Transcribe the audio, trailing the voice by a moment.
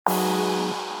Hello,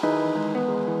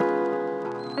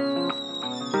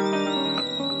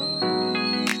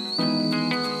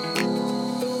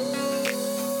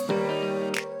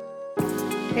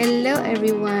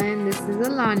 everyone. This is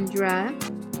Alondra,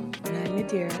 And I'm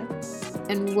Yadira.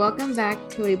 and welcome back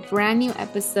to a brand new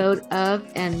episode of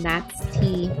And That's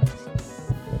Tea.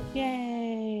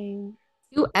 Yay!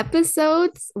 2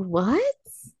 episodes? What?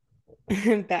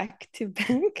 Back to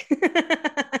back.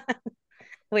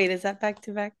 Wait, is that back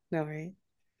to back? No, right?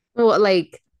 Well,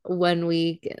 like 1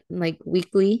 week, like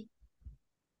weekly?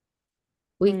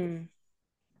 Week, Mm,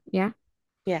 yeah,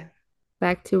 yeah.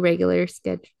 back to regular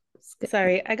schedule.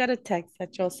 Sorry, I got a text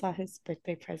that Joel saw his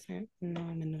birthday present. And now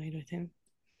I'm annoyed with him.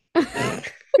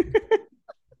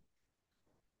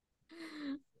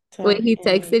 Tell Wait, he him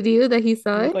texted you that he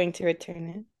saw I'm it? going to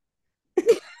return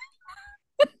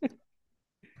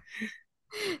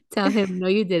Tell him, no,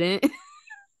 you didn't.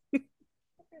 it.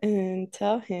 And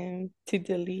tell him to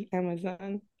delete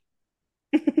Amazon.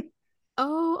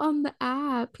 Oh, on the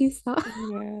app, he saw.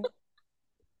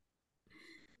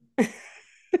 Yeah.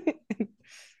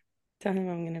 Tell him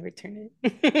I'm gonna return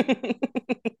it.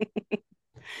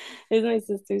 It's my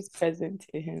sister's present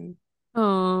to him.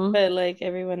 Oh, But like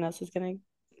everyone else is gonna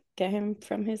get him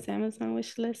from his Amazon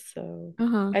wish list. So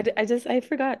uh-huh. I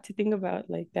forgot to think about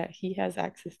like that he has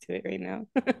access to it right now.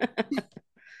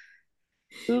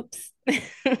 Oops.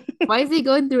 Why is he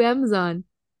going through Amazon?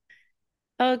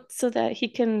 Oh, so that he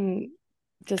can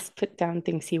just put down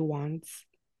things he wants.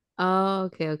 Oh,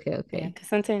 okay, okay, Yeah, okay. because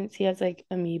sometimes he has like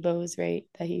amiibos, right,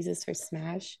 that he uses for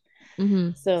Smash.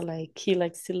 Mm-hmm. So like he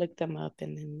likes to look them up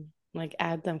and then like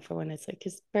add them for when it's like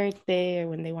his birthday or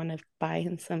when they want to buy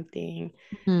him something.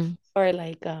 Mm-hmm. Or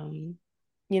like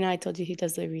I told you he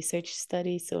does the research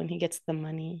study. So when he gets the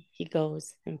money, he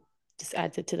goes and just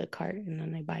adds it to the cart and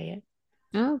then I buy it.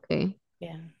 Oh, okay.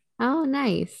 Yeah. Oh,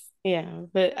 nice. Yeah.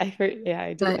 But I heard, yeah,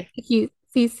 I just But he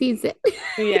sees it.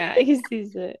 yeah, he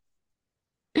sees it.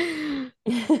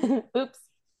 Oops.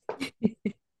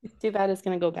 Too bad it's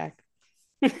gonna go back.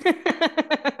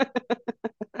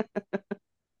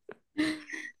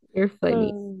 You're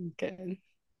funny. Oh, good.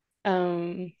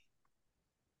 Um,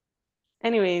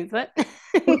 anyways, what?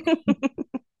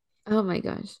 Oh my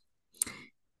gosh.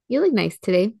 You look nice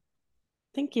today.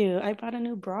 Thank you. I bought a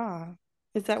new bra.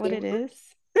 Is that what Yeah. it is?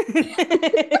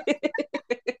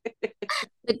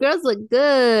 The girls look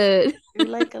good. They're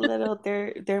like a little,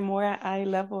 they're more at eye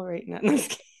level right now. No, I'm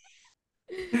just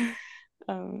kidding.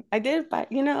 I did buy,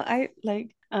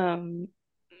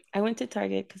 I went to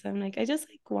Target because I'm like, I just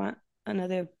like want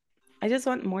another, I just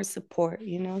want more support,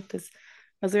 because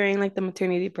I was wearing like the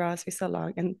maternity bras for so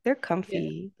long and they're Yeah.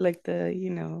 comfy, like the,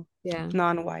 Yeah.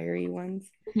 non-wiry ones.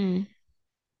 Hmm.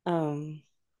 Um,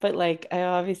 but like I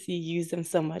obviously use them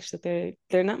so much that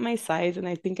they're not my size, and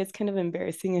I think it's kind of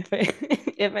embarrassing if I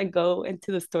if I go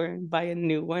into the store and buy a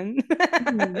new one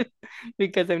Hmm.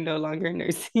 because I'm no longer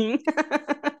nursing.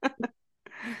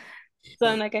 So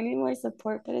I'm like, I need more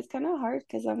support, but it's kind of hard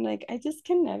because I'm like, I just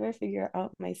can never figure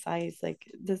out my size, like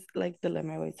this like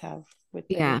dilemma I always have with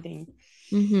Yeah. everything.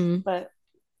 Hmm. But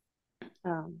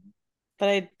um,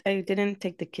 but I didn't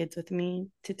take the kids with me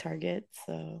to Target,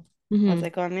 so I was Hmm.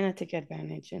 like, oh, I'm gonna take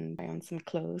advantage and buy on some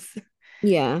clothes.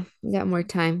 Yeah. You got more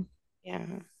time. Yeah.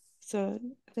 So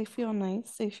they feel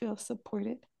nice. They feel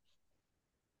supported.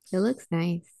 It looks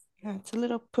nice. Yeah, it's a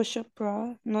little push-up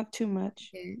bra, not too much,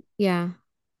 Okay. Yeah.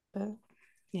 but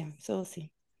yeah, so we'll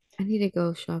see. I need to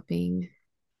go shopping.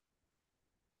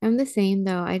 I'm the same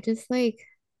though. I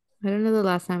don't know the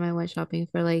last time I went shopping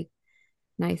for like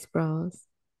nice bras.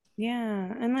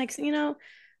 Yeah, and like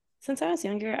since I was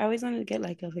younger, I always wanted to get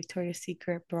like a Victoria's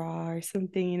Secret bra or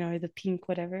something, or the pink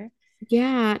whatever.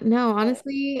 Yeah. No, But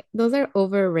honestly, those are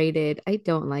overrated. I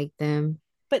don't like them.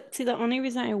 but see, the only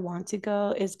reason I want to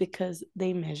go is because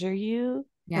they measure you and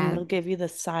Yeah. they'll give you the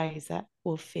size that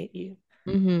will fit you.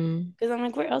 Hmm. Because I'm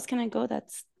like, where else can I go? That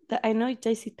I know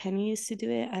JC Penney used to do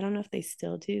it. I don't know if they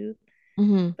still do,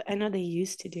 Hmm. but I know they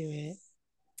used to do it.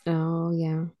 Oh,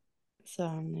 yeah. So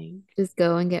I'm like, Just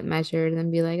go and get measured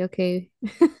and be like, okay,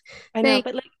 I know, thanks.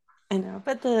 but like I know,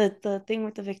 but the thing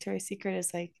with the Victoria's Secret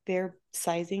is like their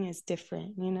sizing is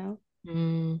different.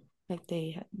 Mm, Like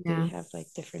they yeah. have like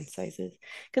different sizes.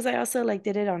 Because I also like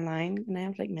did it online and I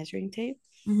have like measuring tape.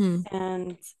 Hmm.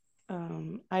 And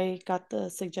I got the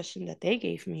suggestion that they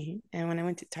gave me. And when I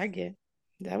went to Target,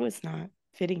 that was not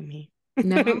fitting me.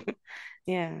 No.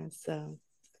 Yeah, so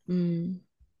Mm.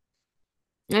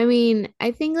 I mean,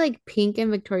 I think like Pink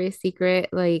and Victoria's Secret,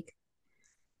 like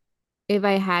if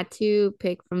I had to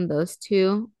pick from those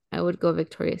two, I would go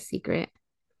Victoria's Secret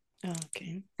oh,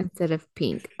 okay. instead of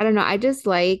Pink. I don't know. I just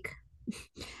like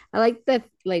I like the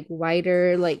like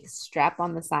wider like strap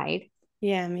on the side,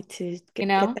 Yeah, me too. you Get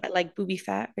know? that like booby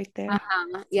fat right there.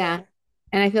 Uh-huh. Yeah. Yeah.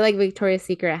 And I feel like Victoria's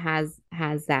Secret has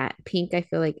that. Pink, I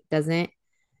feel like doesn't.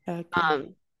 Okay.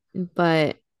 Um,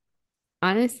 but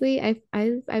honestly,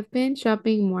 I've been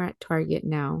shopping more at Target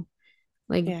now,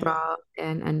 like Yeah. bra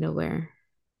and underwear.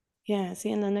 Yeah.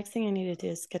 See, and the next thing I need to do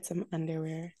is get some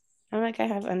underwear. I'm like, I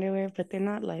have underwear, but they're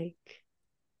not like,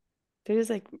 they're just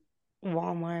like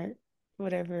Walmart,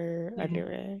 whatever Yeah.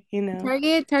 underwear, you know?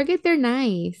 Target, they're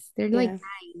nice. They're like Yeah.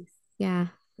 nice. Yeah.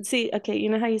 See, okay, you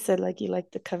know how you said like you like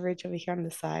the coverage over here on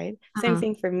the side? Same Uh-huh.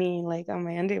 thing for me, like on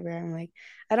my underwear. I'm like,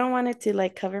 I don't want it to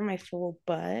like cover my full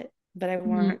butt, but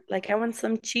Mhm. I want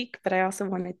some cheek, but I also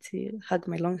want it to hug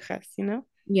my lonjas, you know?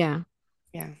 Yeah.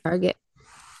 Yeah. Target.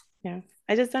 Yeah.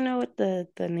 I just don't know what the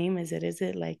name is. Is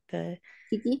it like the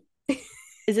Kiki.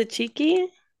 is it cheeky?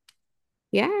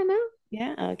 Yeah, I know.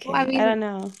 Yeah, Well, I okay. I mean, don't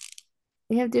know.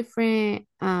 they have different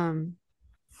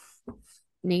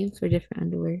names for different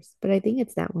underwears, but I think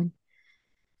it's that one.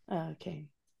 Oh, okay.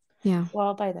 Yeah. Well,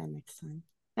 I'll buy that next time.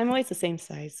 I'm always the same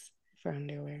size for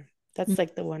underwear. Mm. That's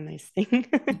like the one nice thing.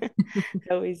 I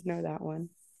always know that one.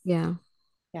 Yeah.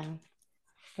 Yeah.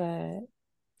 But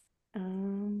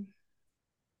um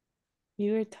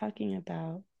you were talking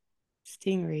about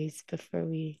stingrays before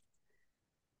we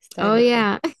Oh started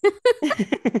yeah.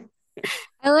 this.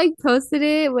 I like posted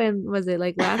it when was it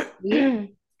like last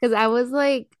week? Because I was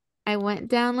like, I went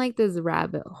down like this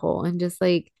rabbit hole and just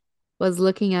like was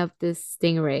looking up this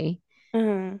stingray. uh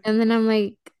And then I'm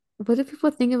like, what do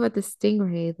people think about the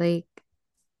stingray? Like,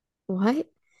 what?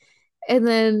 And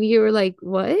then you were like,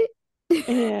 what?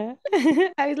 Yeah.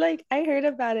 I heard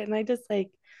about it and I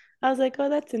was like, oh,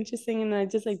 that's interesting. And I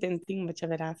just like didn't think much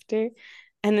of it after.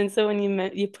 And then so when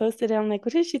you posted it, I'm like,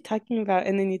 what is she talking about?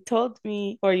 And then you told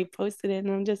me or you posted it and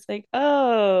I'm just like,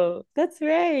 oh, that's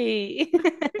right.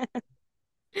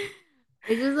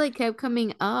 It just like kept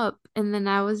coming up. And then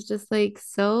I was just like,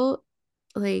 so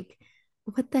like,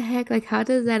 what the heck? Like, how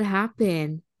does that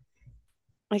happen?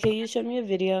 Okay, you showed me a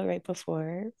video right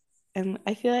before, and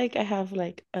I feel like I have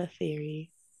like a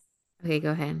theory. Okay,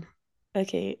 go ahead.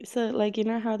 Okay, so like you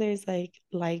know how there's like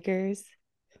ligers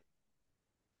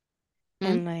Hmm?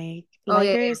 and like Oh,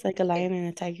 yeah, liger is like a yeah. lion and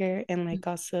a tiger, and like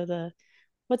also the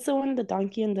what's the one, the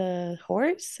donkey and the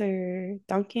horse or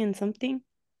donkey and something?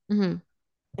 Hmm.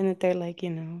 And that they're like,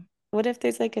 what if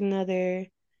there's like another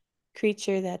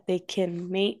creature that they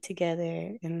can mate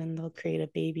together and then they'll create a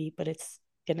baby, but it's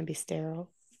gonna be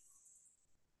sterile?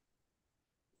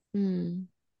 Hmm.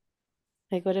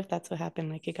 Like, what if that's what happened?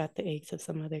 Like, it got the eggs of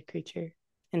some other creature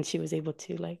and she was able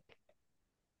to, like,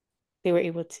 they were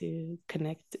able to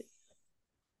connect.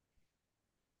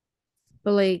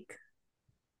 But like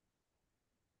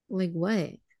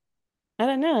what? I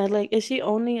don't know. Like, is she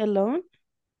only alone?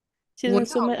 She Well,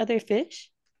 doesn't swim with no, other fish?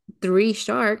 three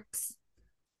sharks.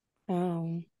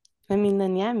 Oh, I mean,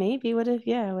 then yeah, maybe. What if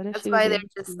That's she was why they're able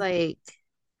just to? like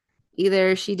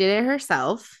either she did it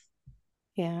herself,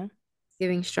 Yeah.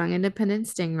 giving strong independent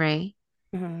stingray,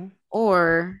 Uh-huh.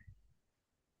 or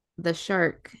the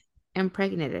shark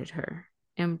impregnated her.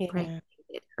 Yeah. Impregnated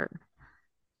her.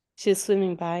 She was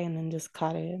swimming by and then just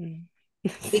caught it. And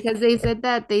Because they said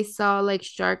that they saw like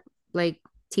shark like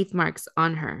teeth marks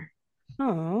on her,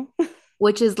 oh,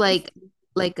 which is that's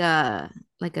like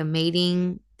a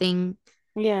mating thing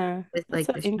yeah, with that's like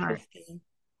so the sharks. interesting.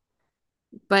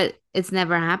 But it's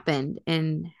never happened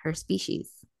in her species.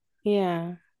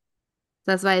 Yeah.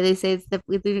 That's why they say it's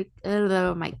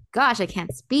oh my gosh, I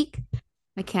can't speak.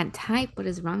 I can't type. What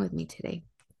is wrong with me today?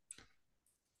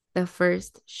 The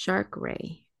first shark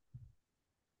ray.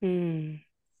 Hmm.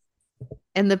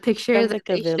 And the picture Sounds that like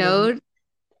a they villain. showed,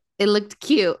 it looked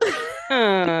cute.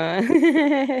 Uh.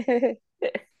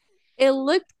 It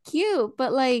looked cute,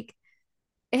 but like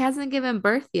it hasn't given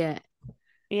birth yet.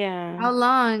 Yeah. How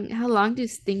long do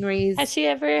Has stingrays? she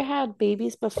ever had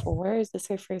babies before? Or is this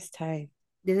her first time?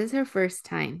 This is her first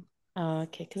time. Oh,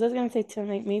 okay. Because I was gonna say too,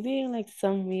 like maybe like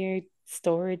some weird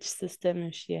storage system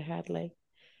if she had like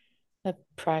a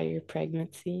prior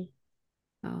pregnancy.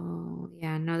 Oh,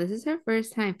 yeah, no, this is her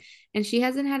first time. And she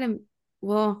hasn't had a,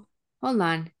 well, hold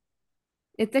on.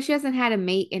 It says she hasn't had a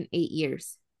mate in 8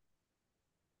 years.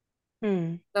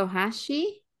 Hmm. So has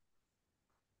she?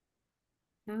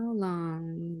 How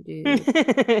long do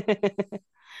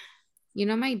you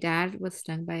know my dad was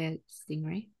stung by a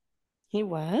stingray? He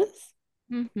was?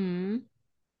 Mm-hmm.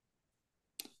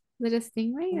 Was it a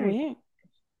stingray or Weird.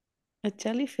 A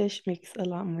jellyfish makes a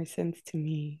lot more sense to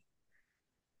me.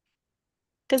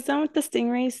 Because then with the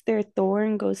stingrays, their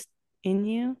thorn goes in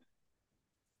you.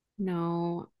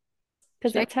 no?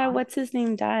 Because Should I that's how call him? what's his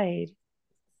name died.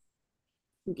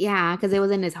 Yeah, because it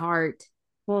was in his heart.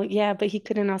 Well, yeah, but he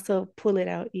couldn't also pull it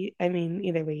out. I mean,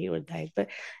 either way he would die, but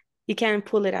you can't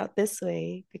pull it out this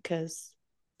way because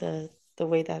the the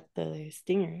way that the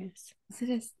stinger is. Is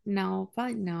it no,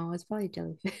 probably no, it's probably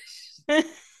jellyfish.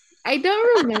 I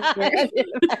don't remember.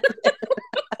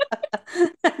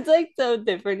 That's like so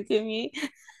different to me.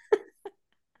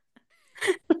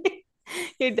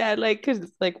 Your dad like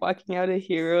cause like walking out a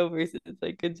hero versus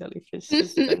like a jellyfish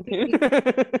just stung him.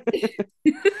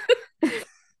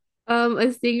 A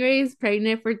stingray is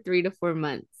pregnant for 3 to 4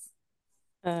 months.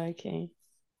 Okay.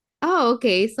 Oh,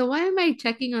 okay. So why am I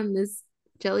checking on this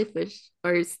jellyfish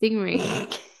or stingray?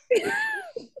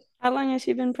 How long has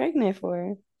she been pregnant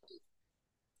for?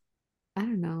 I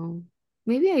don't know.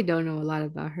 Maybe I don't know a lot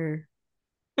about her.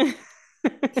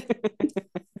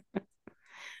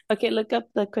 Okay, look up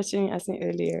the question you asked me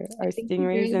earlier. I Are think she's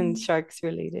stingrays very, and sharks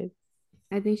related?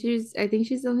 I think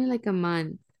she's only like a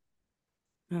month.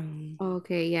 Um,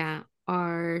 Okay, yeah.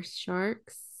 Are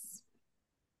sharks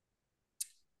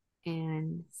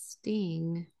and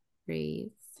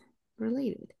stingrays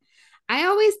related? I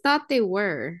always thought they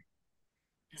were.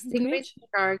 I'm pretty Stingrays sure. and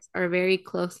sharks are very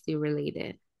closely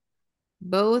related.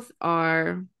 Both are,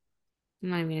 I'm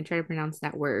not even gonna try to pronounce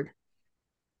that word,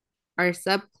 are a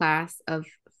subclass of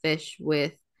fish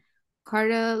with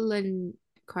cartilag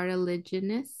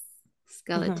cartilaginous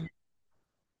skeleton Uh-huh.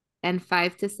 and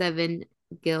 5 to 7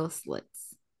 gill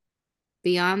slits.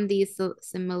 Beyond these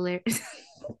similar,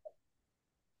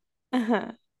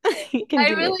 Uh-huh. You can I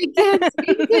do it. really can't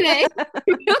speak today. I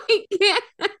really can't.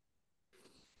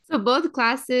 So both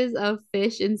classes of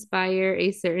fish inspire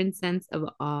a certain sense of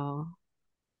awe.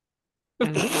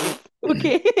 I don't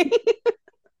Okay.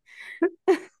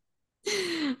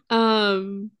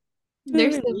 know.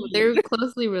 They're They're they're related.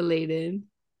 closely related.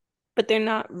 But they're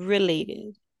not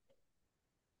related.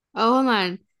 Oh, hold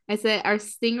on. I said are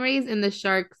stingrays in the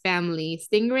shark family.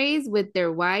 Stingrays with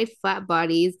their wide, flat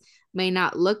bodies may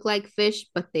not look like fish,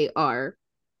 but they are.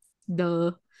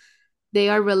 Duh. They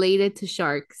are related to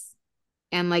sharks.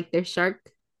 And like their shark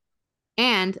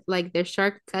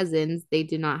cousins, they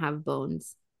do not have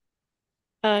bones.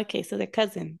 Okay, so they're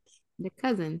cousins. They're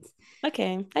cousins.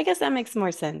 Okay, I guess that makes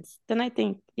more sense. Then I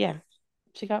think, yeah,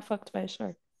 she got fucked by a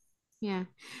shark. Yeah.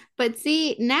 But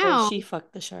see, Or now she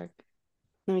fucked the shark.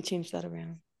 Let me change that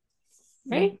around.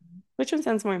 Right? mm, Which one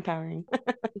sounds more empowering?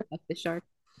 fuck the shark.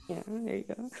 Yeah, there you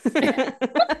go.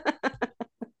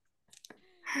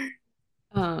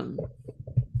 Um,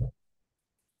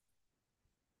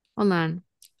 hold on.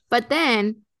 But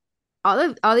then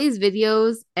all these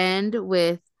videos end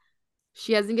with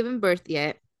she hasn't given birth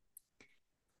yet.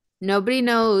 Nobody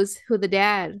knows who the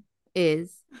dad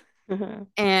is. Uh-huh.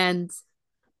 And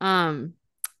um,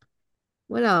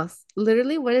 what else?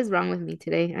 Literally, what is wrong with me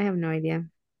today? I have no idea.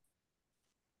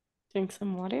 Drink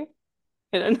some water.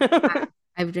 I don't know.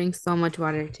 I've drank so much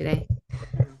water today.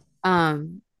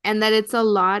 And that it's a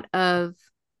lot of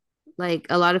like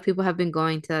a lot of people have been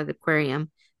going to the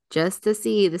aquarium just to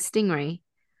see the stingray.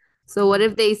 So what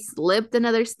if they slipped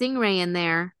another stingray in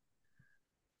there,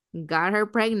 got her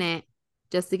pregnant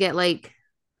just to get like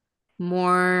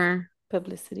more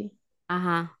Publicity.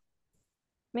 uh-huh.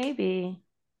 Maybe.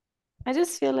 I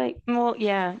just feel like, well,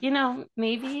 yeah,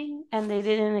 maybe. And they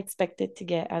didn't expect it to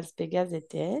get as big as it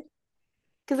did.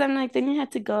 Because I'm like, then you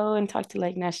had to go and talk to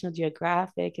like National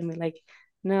Geographic and be like,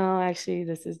 no, actually,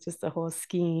 this is just a whole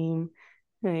scheme.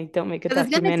 Like, don't make a Because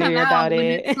it's gonna come documentary out about when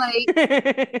it's it.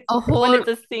 like a When whole it's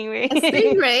a a stingray.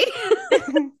 stingray.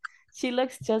 She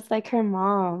looks just like her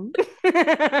mom.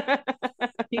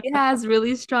 She has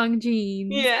really strong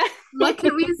genes. Yeah. What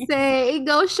can we say?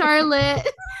 Go Charlotte.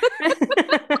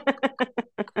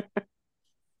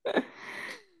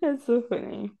 That's so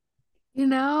funny.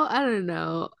 I don't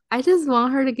know. I just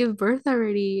want her to give birth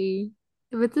already.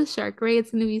 If it's a shark ray,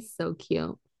 it's gonna be so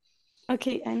cute.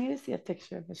 Okay, I need to see a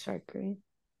picture of a shark ray.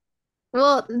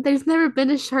 Well, there's never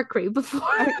been a shark ray before.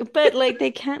 But like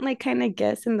they can't like kind of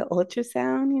guess in the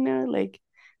ultrasound, like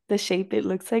the shape it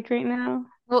looks like right now.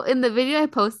 Well, in the video I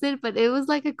posted, but it was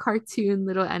like a cartoon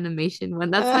little animation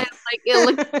one. That's why Uh, I'm like, it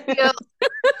looks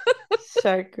cute.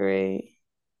 Shark ray.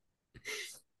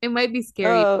 It might be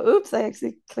scary, Oh, oops, I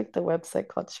actually clicked the website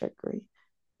called Shark ray.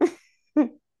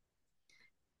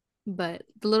 but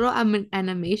the little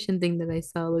animation thing that I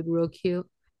saw looked real cute.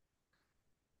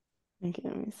 Okay,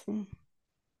 let me see.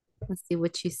 Let's see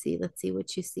what you see. Let's see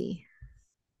what you see.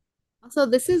 Also,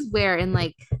 this is where in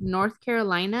like North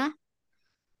Carolina,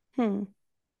 Hmm.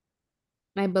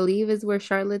 I believe is where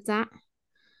Charlotte's at.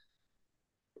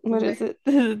 What But is it?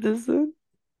 Is it this one?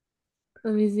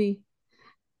 let me see.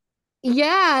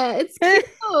 Yeah, it's cute.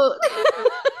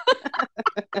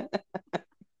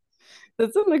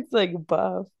 This one looks like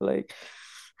buff, like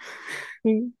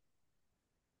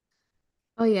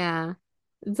Oh yeah.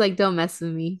 It's like don't mess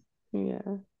with me.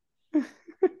 yeah.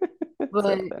 It's But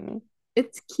so funny.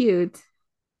 it's cute.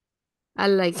 I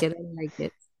like it. I like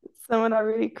it. Someone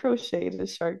already crocheted a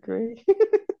shark ray.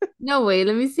 No way,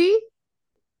 let me see.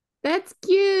 That's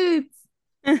cute.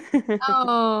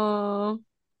 Oh.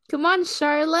 Come on,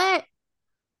 Charlotte.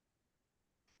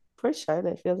 Poor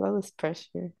Charlotte feels all this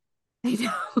pressure. I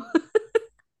know.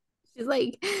 She's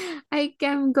like, I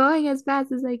am going as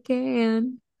fast as I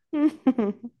can.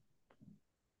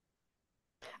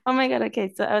 Oh my God.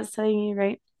 Okay. So I was telling you,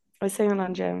 right? I was saying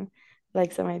Alondra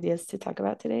like some ideas to talk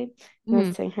about today. And I was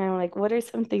Hmm. saying her, like, what are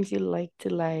some things you like to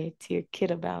lie to your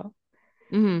kid about?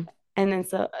 Hmm. And then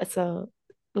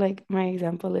like my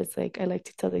example is like I like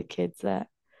to tell the kids that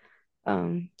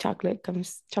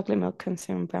chocolate milk comes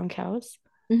from brown cows,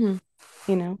 Hmm.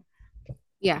 you know?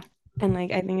 Yeah. And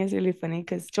like I think it's really funny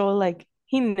because Joel like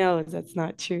he knows that's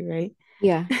not true, right?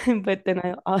 Yeah. But then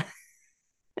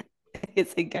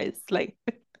it's like guys like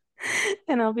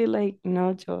and I'll be like,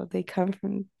 no, Joel, they come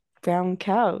from brown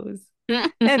cows.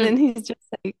 And then he's just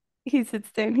like he sits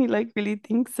there and he like really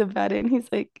thinks about it and he's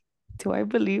like, do I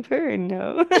believe her or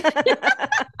no?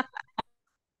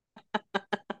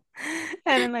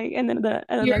 And then the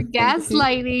You're next thing too.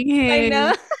 gaslighting I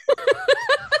know. him.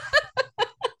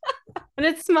 And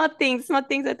it's small things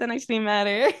that don't actually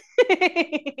matter.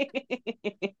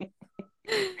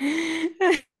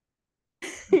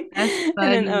 That's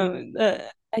And then funny.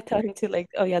 I tell him to like,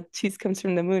 oh yeah, cheese comes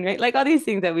from the moon, right? Like all these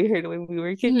things that we heard when we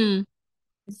were kids. Hmm.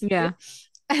 Yeah.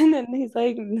 And then he's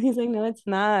like, no, it's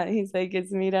not. He's like,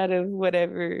 it's made out of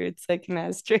whatever. It's like an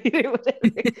asteroid or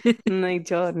whatever. I'm like,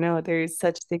 Joe, no, there's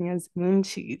such thing as moon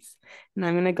cheese. And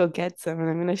I'm gonna go get some and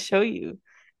I'm gonna show you.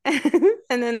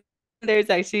 And then there's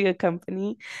actually a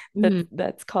company Hmm.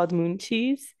 that's called Moon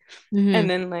Cheese. And Hmm.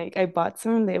 then like I bought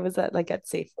some and they was at like at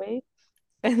Safeway.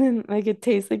 And then like it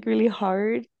tastes like really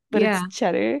hard, but it's Yeah.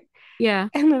 cheddar. Yeah.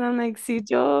 And then I'm like, see,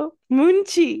 Joe, moon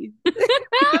cheese.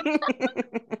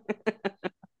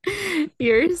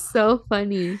 You're so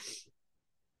funny.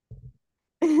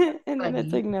 And then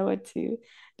it's Funny. like Noah too.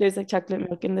 There's like chocolate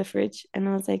milk in the fridge. And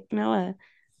I was like, Noah,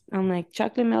 I'm like,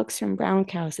 chocolate milk's from brown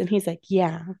cows. And he's like,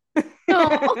 yeah.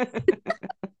 Oh.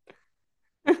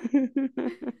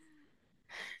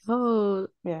 Oh,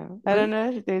 Yeah. I what? don't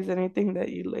know if there's anything that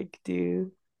you like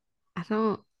do. I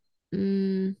don't.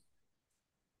 Mm.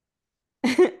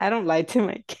 I don't lie to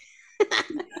my kid.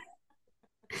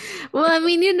 Well, I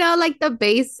mean, like the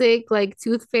basic, like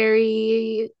tooth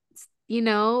fairy,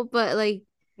 but like,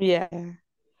 Yeah.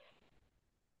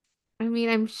 I mean,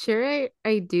 I'm sure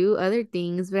I do other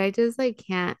things, but I just like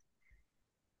can't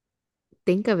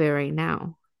think of it right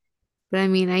now. But I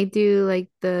mean, I do like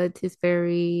the tooth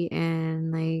fairy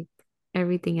and like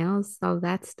everything else, all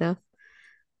that stuff.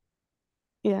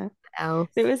 Yeah. Elf.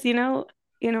 There was, you know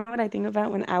what I think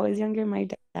about when I was younger, my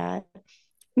dad,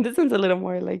 this one's a little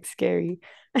more like scary,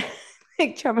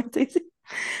 like traumatizing.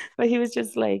 But he was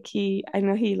just like, I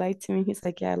know he lied to me. He's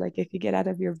like, yeah, like if you get out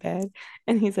of your bed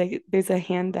and he's like, there's a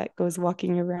hand that goes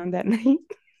walking around at night.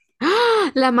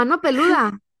 La mano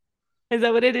peluda. Is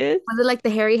that what it is? Was it like the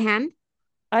hairy hand?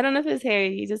 I don't know if it's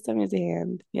hairy. He just told me it's a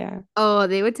hand. Yeah. Oh,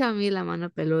 they would tell me la mano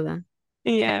peluda.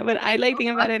 Yeah. But I Like, like oh thinking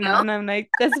about fuck it now no. and I'm like,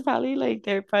 that's probably like,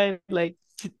 they're probably like,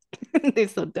 they're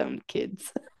so dumb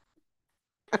kids.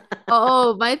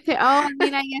 Oh, I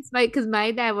mean, I guess because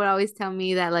my dad would always tell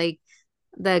me that like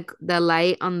the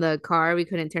light on the car we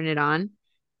couldn't turn it on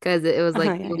because it was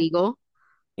like Yeah, yeah. illegal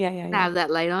Yeah, yeah, to yeah. have that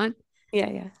light on. Yeah,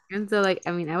 yeah. And so like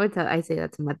I mean I say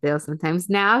that to Mateo sometimes.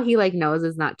 Now he like knows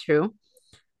it's not true.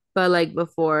 But like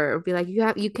before, it'd be like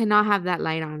you cannot have that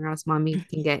light on or else mommy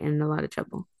can get in a lot of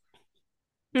trouble.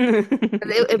 'Cause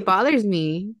it bothers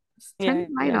me. Just turn Yeah,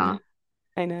 the light yeah, off.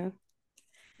 I know.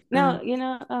 Uh,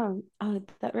 No, oh,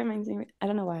 that reminds me, I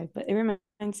don't know why, but it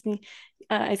reminds me,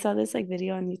 I saw this like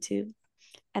video on YouTube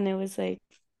and it was like,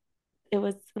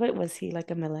 what was he,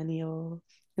 like a millennial?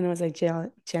 And it was like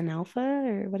Gen Alpha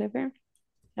or whatever.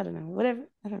 I don't know, whatever.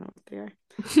 I don't know what they are.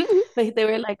 But they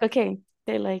were like, okay,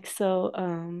 they're like, so,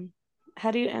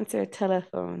 how do you answer a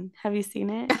telephone? Have you seen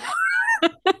it?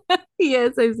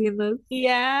 yes, I've seen those.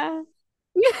 Yeah.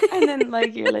 And then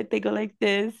like you're like they go like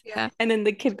this, Yeah. and then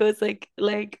the kid goes like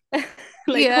like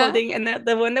Yeah. holding, and that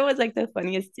the one that was like the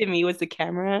funniest to me was the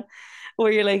camera,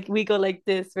 where you're like we go like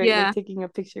this, right? We're Yeah. taking a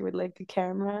picture with like a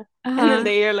camera, and then Uh-huh.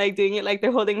 they are like doing it like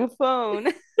they're holding a phone.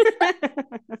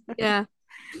 Yeah.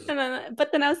 And then,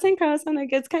 but then I was saying, Carlos, I'm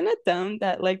like, it's kind of dumb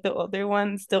that like the older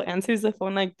one still answers the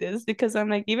phone like this because I'm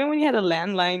like, even when you had a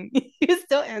landline, you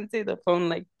still answer the phone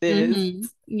like this,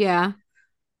 Yeah,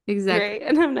 exactly. right?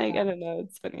 And I'm like, I don't know,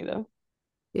 it's funny though.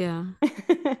 Yeah.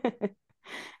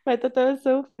 But I thought that was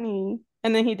so funny.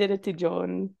 And then he did it to Joel,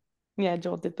 and yeah,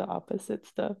 Joel did the opposite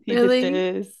stuff. He did Really?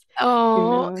 this, you Oh.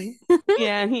 know.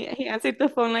 Yeah, and he answered the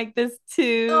phone like this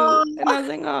too. And I Oh. was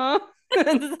like, oh,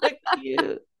 that's so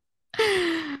cute.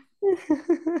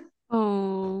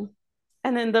 Oh.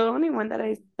 And then the only one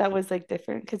that was like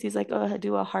different because he's like, oh, I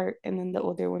do a heart, and then the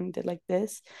older one did like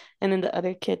this, and then the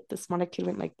other kid, the smaller kid,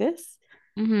 went like this,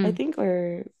 I Mm-hmm. think,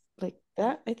 or like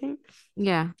that, I think.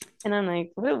 Yeah. And I'm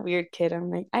like, what a weird kid.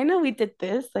 I'm like, I know we did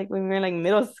this like when we were like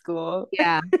middle school.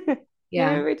 Yeah. You Yeah.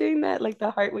 remember doing that, like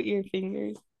the heart with your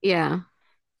fingers? Yeah.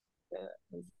 Yeah, that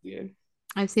was weird.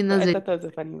 I've seen But those I videos. thought that was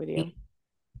a funny video.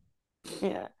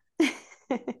 Yeah.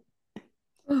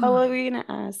 Oh, what were you gonna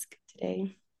ask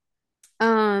today?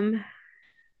 Um,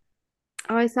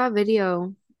 oh, I saw a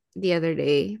video the other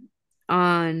day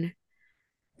on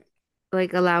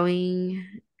like allowing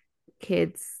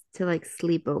kids to like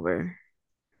sleep over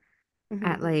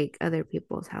at Mhm. like other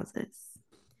people's houses.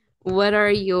 What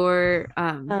are your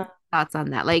Uh, thoughts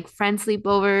on that? Like friend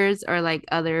sleepovers or like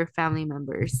other family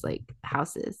members like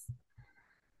houses?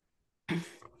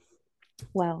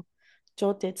 well,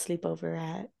 Joel did sleep over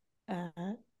at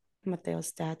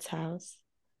Mateo's dad's house.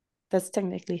 That's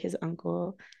technically his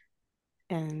uncle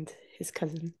and his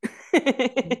cousin.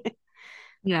 I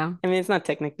Yeah. mean, it's not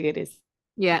technically, it is his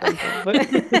Yeah. uncle, but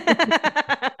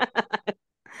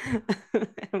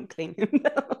I'm claiming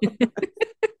though.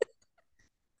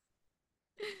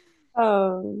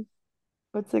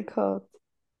 What's it called?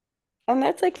 And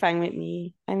that's like fine with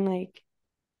me. I'm like,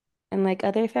 and like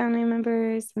other family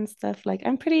members and stuff, like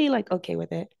I'm pretty like okay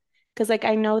with it. Cause like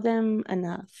I know them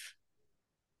enough,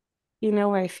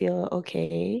 where I feel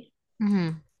okay.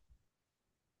 Hmm.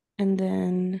 And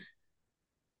then,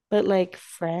 but like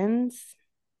friends,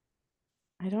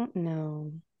 I don't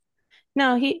know.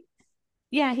 No,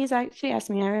 yeah, he's actually asked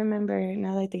me. I remember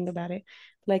now that I think about it.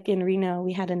 Like in Reno,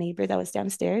 we had a neighbor that was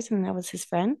downstairs and that was his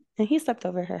friend, and he slept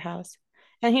over her house.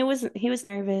 And he was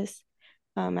nervous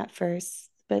at first,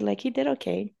 but like he did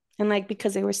okay. And like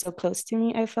because they were so close to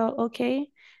me, I felt okay.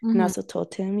 And I Hmm. also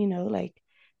told him, like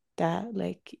that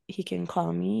like he can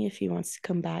call me if he wants to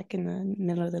come back in the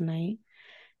middle of the night.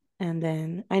 And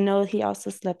then I know he also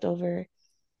slept over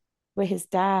with his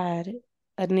dad,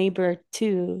 a neighbor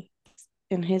too,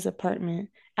 in his apartment.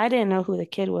 I didn't know who the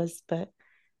kid was, but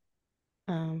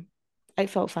um, I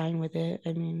felt fine with it.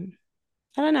 I mean,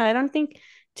 I don't know. I don't think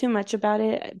too much about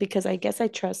it because I guess I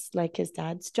trust like his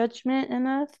dad's judgment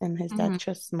enough and his dad Hmm.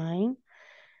 trusts mine.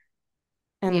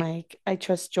 And Yeah. like I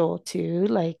trust Joel too,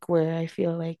 like where I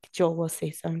feel like Joel will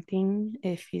say something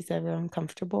if he's ever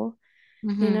uncomfortable,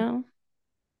 you Hmm. know?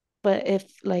 But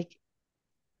if like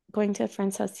going to a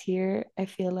friend's house here, I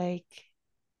feel like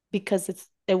because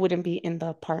it wouldn't be in the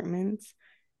apartments,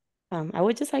 I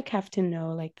would just like have to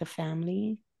know like the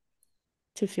family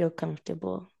to feel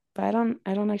comfortable. But I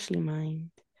don't actually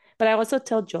mind. But I also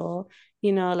tell Joel,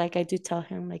 like I do tell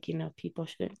him like, people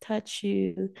shouldn't touch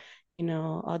you,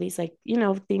 all these like,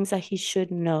 things that he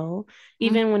should know, Hmm.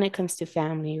 even when it comes to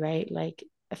family, right? Like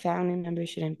a family member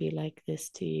shouldn't be like this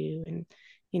to you. And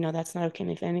that's not okay.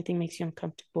 And if anything makes you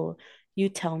uncomfortable, you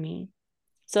tell me.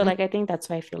 So like I think that's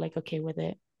why I feel like okay with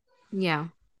it. Yeah.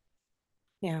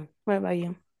 Yeah. What about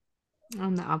you?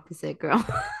 I'm the opposite girl.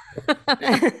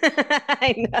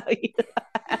 I know you.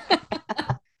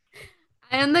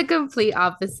 I am the complete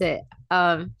opposite.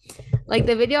 Like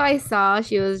the video I saw, um,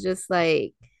 she was just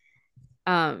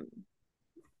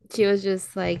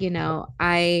like,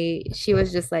 she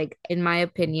was just like, in my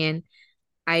opinion,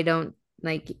 I don't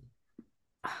like,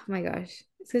 oh my gosh,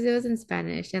 it's because it was in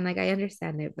Spanish and like I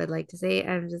understand it, but like to say it,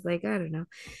 I'm just like, I don't know.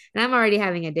 And I'm already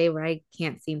having a day where I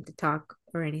can't seem to talk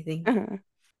or anything, Uh-huh.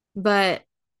 but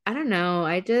I don't know.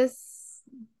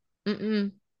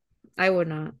 Mm-mm, I would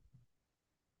not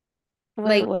What,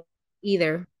 like what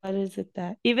either. what is it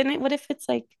that what if it's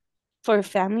like for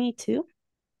family too?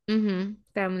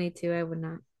 Family too, I would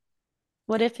not.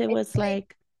 What if it It's was like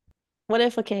like what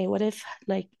if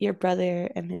like your brother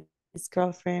and his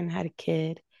girlfriend had a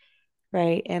kid,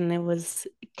 right? And it was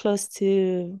close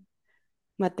to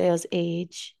Mateo's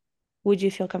age. Would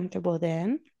you feel comfortable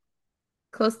then?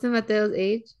 close to Mateo's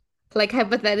age. Like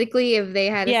hypothetically, if they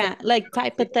had a son. Yeah, like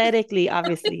hypothetically,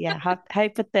 obviously, yeah,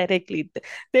 hypothetically,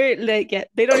 they're like, yeah,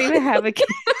 they don't even have a kid.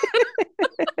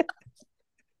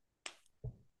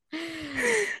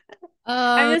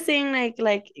 I I was saying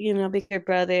like bigger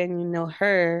brother and you know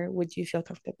her, would you feel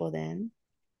comfortable then?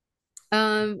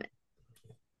 um,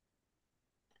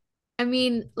 I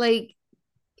mean, like,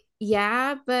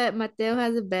 yeah, but Mateo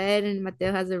has a bed and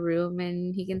Mateo has a room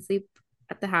and he can sleep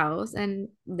at the house and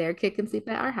their kid can sleep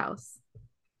at our house.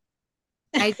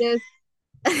 I just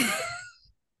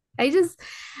I just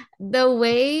the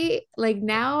way like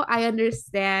now I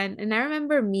understand and I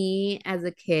remember me as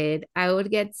a kid, I would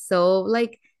get so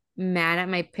like mad at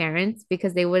my parents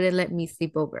because they wouldn't let me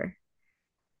sleep over.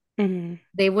 Hmm.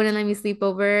 They wouldn't let me sleep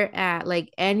over at like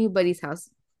anybody's house.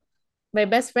 My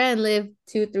best friend lived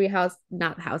two, three house,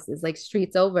 not houses, like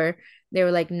streets over. They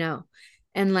were like, no.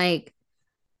 And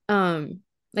um,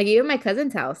 like even my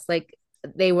cousin's house, like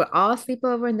they were all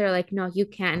sleepover and they're like, no, you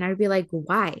can't. And I'd be like,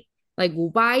 why? Like,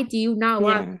 why do you not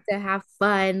want Yeah. to have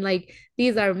fun? Like,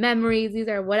 these are memories, these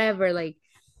are whatever. Like,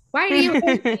 why do you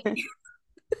hate me?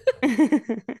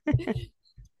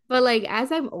 But like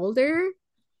as I'm older,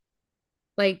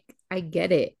 like I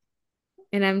get it.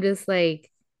 And I'm just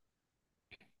like,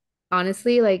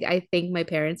 honestly, like I thank my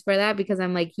parents for that because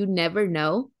I'm like, you never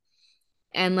know.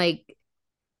 And like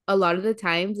a lot of the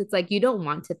times it's like you don't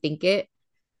want to think it,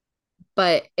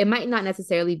 but it might not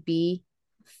necessarily be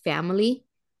family,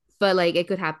 but like it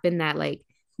could happen that like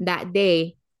that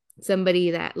day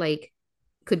somebody that like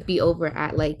could be over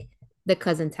at like the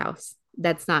cousin's house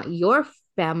that's not your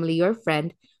family, your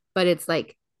friend, but it's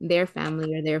like their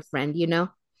family or their friend, you know?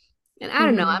 And I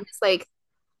don't know, Hmm. I'm just like,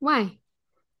 why?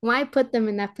 Why put them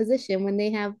in that position when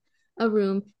they have a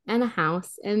room and a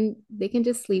house and they can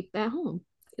just sleep at home?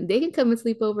 They can come and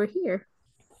sleep over here.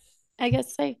 I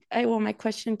guess like I well, my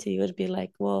question to you would be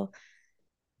like, well,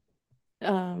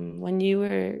 when you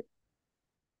were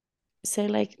say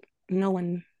like no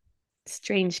one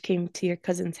strange came to your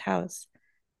cousin's house,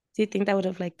 do you think that would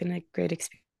have like been a great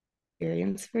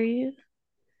experience for you?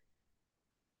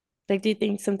 Like, do you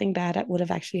think something bad would have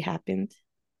actually happened?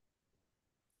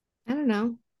 I don't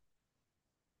know.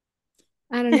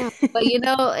 I don't know. But you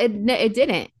know, it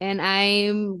didn't. And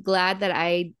I'm glad that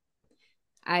I'd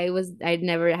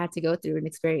never had to go through an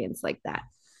experience like that.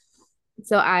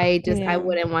 So I Yeah.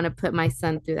 wouldn't want to put my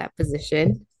son through that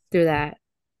position, through that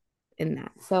in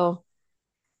that. So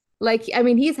like I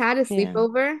mean, he's had a Yeah.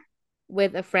 sleepover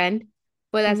with a friend,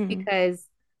 but that's Hmm. because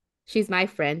she's my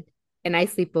friend and I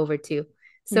sleep over too.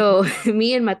 So Hmm.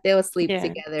 me and Mateo sleep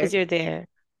Yeah, because together you're there.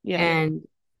 Yeah. and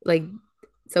like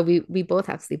so we both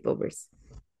have sleepovers.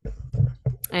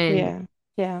 And Yeah.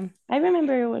 Yeah. I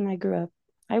remember when I grew up,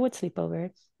 I would sleep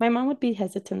over. My mom would be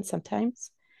hesitant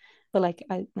sometimes, but like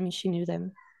I mean, she knew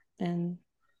them. And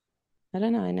I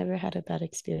don't know, I never had a bad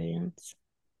experience.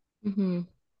 mhm,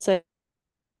 So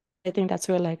I think that's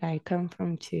where like I come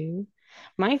from too.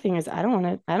 My thing is I don't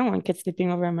want kids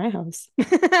sleeping over at my house.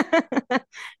 'Cause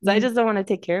I mhm, just don't want to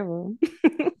take care of them.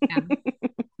 yeah.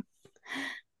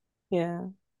 Yeah.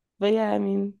 But yeah, I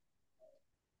mean,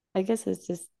 I guess it's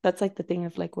just that's like the thing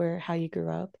of like where how you grew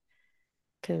up.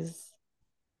 Cause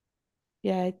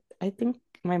yeah, I think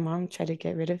my mom tried to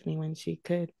get rid of me when she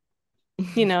could.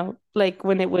 Like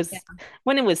Yeah.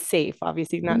 when it was safe,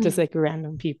 obviously, not just Mhm. like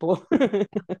random people.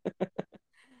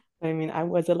 I mean, I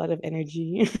was a lot of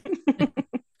energy.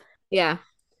 Yeah.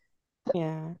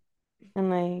 Yeah. And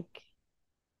like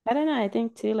I don't know. I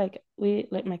think too, like we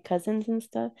like my cousins and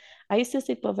stuff. I used to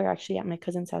sleep over actually at my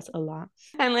cousin's house a lot.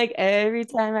 And like every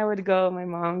time I would go, my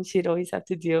mom, she'd always have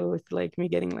to deal with like me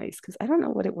getting lice because I don't know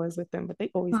what it was with them, but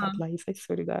they always Huh. had lice. I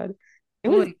swear to God.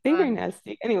 Oh my They were God.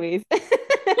 nasty. Anyways.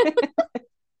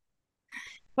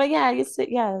 But yeah, I used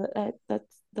to, yeah,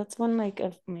 that's one like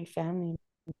of my family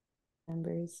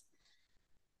members.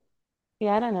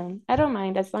 Yeah, I don't know. I don't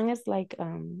mind as long as like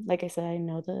I said, I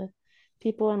know the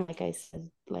people and like I said,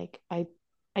 like I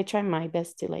try my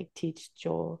best to like teach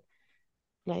Joel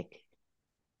like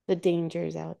the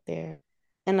dangers out there.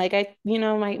 And like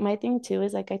my thing too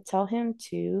is like I tell him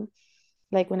too,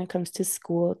 like when it comes to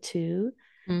school too,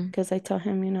 Mm, because I tell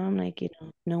him, I'm like,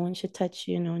 no one should touch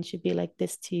you, no one should be like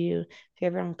this to you if you're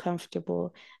ever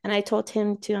uncomfortable. And I told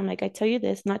him too, I'm like, I tell you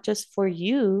this not just for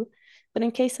you, but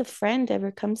in case a friend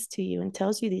ever comes to you and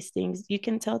tells you these things, you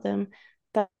can tell them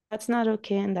that that's not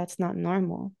okay and that's not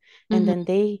normal. And mhm, then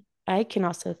I can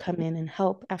also come in and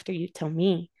help after you tell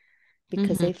me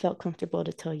because mhm. they felt comfortable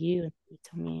to tell you and you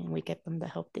tell me and we get them the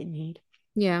help they need.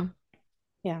 Yeah,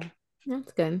 Yeah.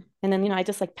 that's good. And then, I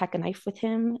just like pack a knife with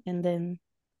him and then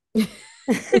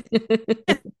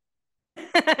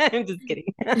I'm just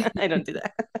kidding. I don't do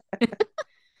that.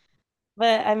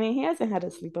 But I mean, he hasn't had a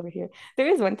sleepover here. There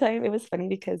is one time it was funny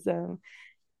because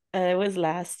it was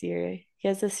last year. He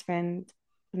has this friend,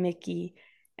 Mickey.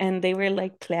 and they were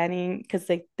like planning because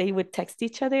like they would text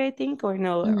each other, I think, or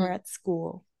no, or Hmm. at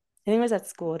school. I think it was at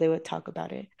school they would talk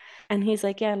about it. And he's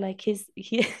like, yeah, like he's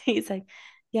like,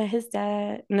 yeah, his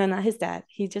dad, no, not his dad.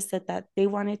 He just said that they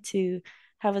wanted to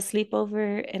have a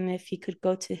sleepover and if he could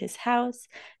go to his house,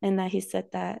 and that he said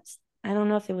that I don't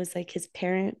know if it was like his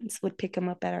parents would pick him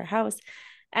up at our house.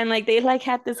 And like they like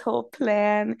had this whole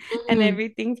plan and Hmm.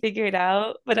 everything figured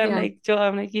out. But I'm Yeah. like, Joel,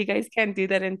 I'm like, you guys can't do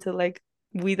that until like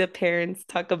we the parents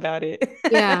talk about it.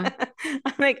 Yeah.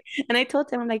 I'm like, and I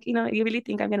told him, I'm like, you really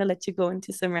think I'm gonna let you go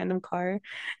into some random car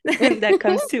that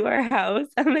comes to our house?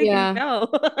 I'm like, Yeah. no.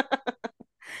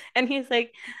 And he's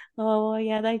like, oh well,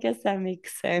 yeah, I guess that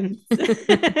makes sense.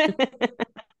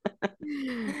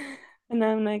 And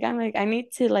I'm like, I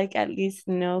need to like at least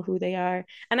know who they are.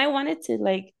 And I wanted to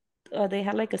like, they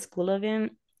had like a school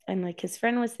event and like his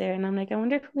friend was there. And I'm like, I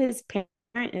wonder who his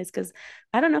parent is because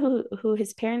I don't know who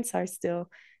his parents are still.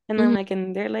 And I'm Hmm. like,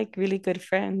 and they're like really good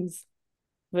friends.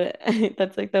 But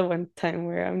that's like the one time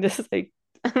where I'm just like,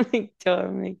 I'm like, Joe,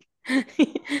 I'm like,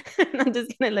 I'm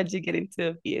just gonna let you get into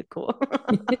a vehicle.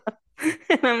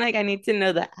 And I'm like, I need to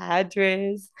know the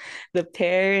address, the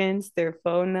parents, their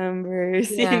phone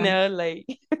numbers, Yeah. like,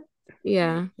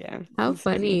 Yeah. yeah, How it's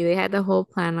funny. funny, They had the whole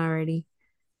plan already.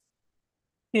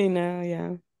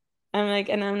 yeah. I'm like,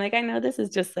 I know this is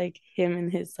just like him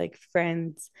and his like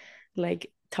friends,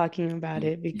 like talking about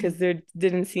it because there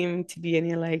didn't seem to be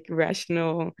any like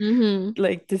rational Hmm.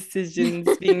 like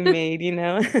decisions being made.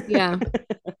 Yeah.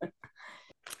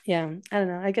 Yeah, I don't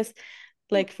know. I guess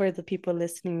like for the people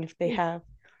listening, if they have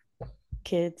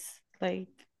kids, like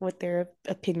what their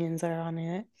opinions are on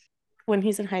it. When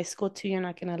he's in high school too, you're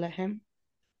not gonna let him.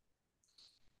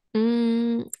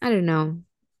 I don't know.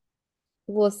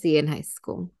 We'll see in high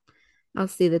school. I'll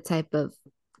see the type of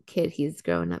kid he's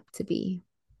grown up to be.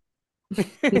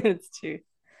 It's true.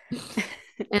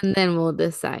 And then we'll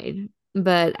decide.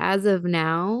 But as of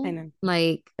I now, know.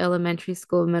 like elementary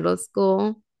school, middle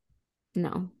school,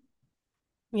 no.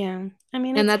 Yeah. I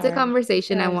mean, And it's that's a hard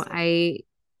conversation because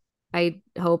I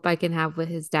hope I can have with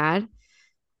his dad.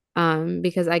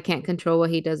 Because I can't control what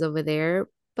he does over there.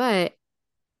 But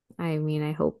I mean,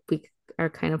 I hope we are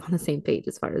kind of on the same page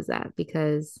as far as that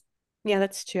because yeah,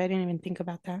 that's true. I didn't even think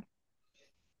about that.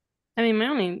 I mean,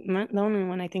 the only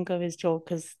one I think of is Joel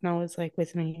because Noah's like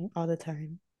with me all the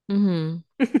time. mhm,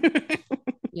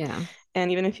 yeah.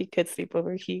 And even if he could sleep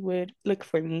over, he would look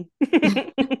for me.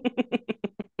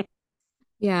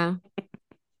 Yeah.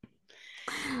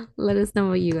 Let us know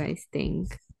what you guys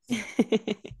think.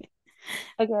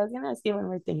 Okay, I was gonna ask you one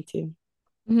more thing too.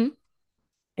 Hmm.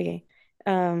 Okay.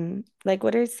 Like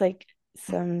what is like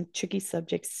some tricky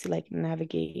subjects to like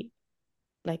navigate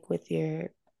like with your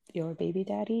baby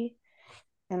daddy?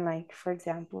 And like for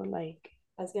example, like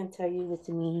I was gonna tell you with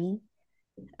me,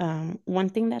 one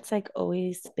thing that's like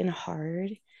always been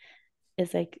hard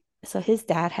is like so his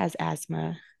dad has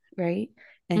asthma, right?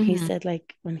 And he Hmm. said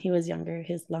like when he was younger,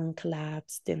 his lung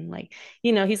collapsed and like,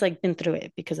 he's like been through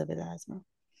it because of his asthma.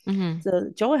 Hmm.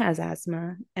 So Joel has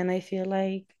asthma, and I feel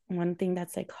like one thing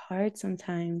that's like hard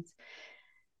sometimes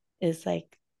is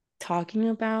like talking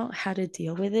about how to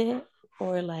deal with it,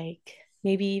 or like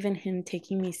maybe even him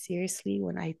taking me seriously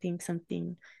when I think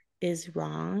something is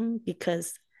wrong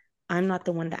because I'm not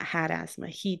the one that had asthma.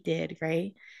 He did,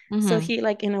 right? So Hmm. he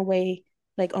like in a way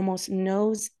like almost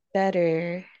knows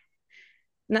better,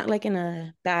 not like in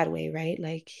a bad way, right?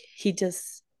 Like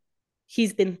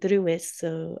he's been through it,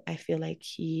 so I feel like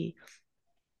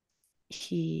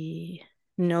he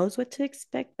knows what to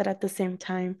expect, but at the same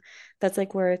time, that's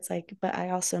like where it's like, but I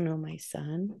also know my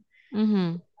son.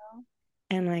 Hmm.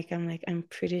 And like I'm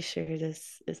pretty sure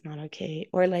this is not okay.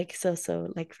 Or like so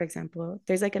like for example,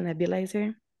 there's like a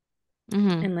nebulizer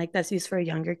Hmm. and like that's used for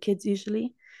younger kids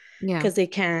usually Yeah. because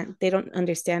they don't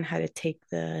understand how to take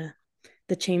the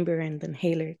chamber and the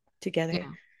inhaler together.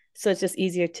 Yeah. So it's just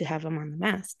easier to have them on the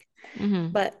mask. Hmm.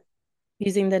 But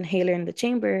using the inhaler in the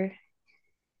chamber,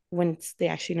 once they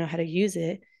actually know how to use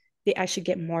it, they actually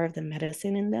get more of the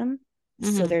medicine in them.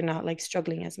 So Hmm. they're not like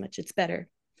struggling as much. It's better.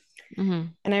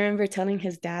 Hmm. And I remember telling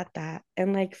his dad that.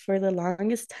 And like for the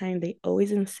longest time, they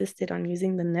always insisted on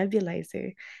using the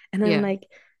nebulizer. And I'm Yeah. like,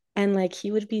 and like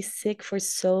he would be sick for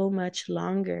so much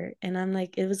longer. And I'm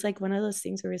like, it was like one of those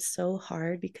things where it's so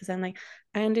hard because I'm like,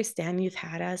 I understand you've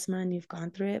had asthma and you've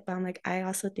gone through it, but I'm like, I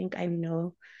also think I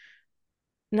know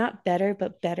not better,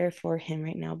 but better for him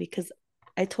right now because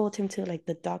I told him to like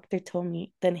the doctor told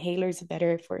me the inhaler's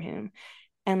better for him.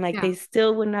 And like Yeah. they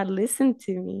still would not listen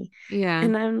to me. Yeah.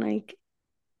 And I'm like,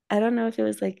 I don't know if it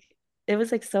was like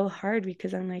so hard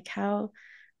because I'm like, how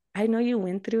I know you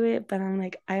went through it, but I'm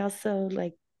like, I also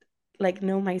like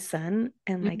know my son,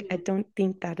 and like I Mhm. don't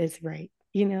think that is right,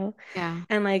 you know? Yeah.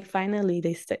 And like finally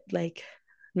they start like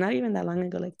not even that long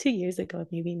ago, like 2 years ago,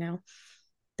 maybe now,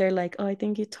 they're like, oh, I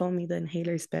think you told me the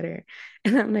inhaler's better.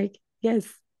 And I'm like, yes,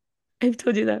 I've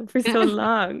told you that for so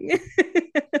long.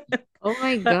 Oh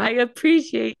my But I God.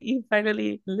 appreciate you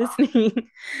finally listening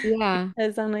Yeah.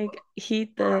 because I'm like,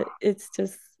 it's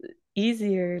just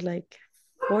easier like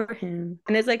for him.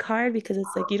 And it's like hard because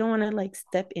it's like you don't want to like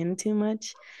step in too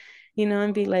much,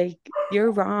 and be like,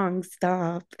 you're wrong,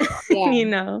 stop,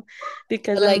 Yeah.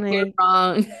 because I'm Like you're like,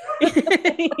 wrong.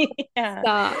 yeah.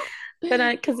 Stop.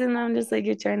 But because then I'm just like,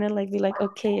 you're trying to like be like,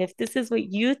 okay, if this is what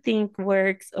you think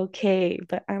works, okay.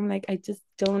 But I'm like, I just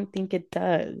don't think it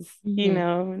does,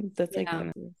 Hmm. That's like Yeah. kind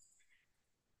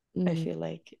of, I Hmm. feel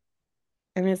like,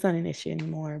 I mean, it's not an issue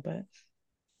anymore, but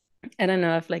I don't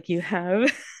know if like you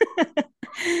have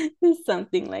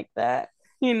something like that,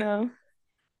 you know?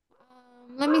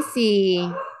 Let me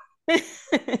see.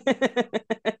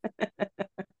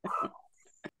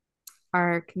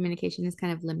 Our communication is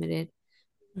kind of limited,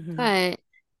 Mhm. but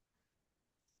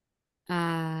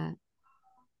uh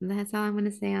that's all I'm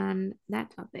gonna say on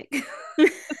that topic.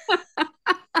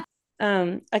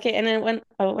 Okay, and then one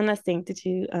last thing, did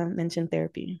you mention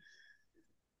therapy?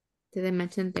 Did I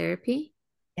mention therapy?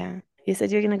 Yeah. You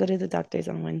said you're gonna go to the doctor's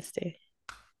on Wednesday.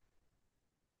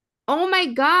 Oh my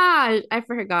God, I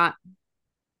forgot.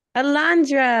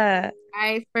 Alondra.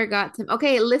 I forgot to.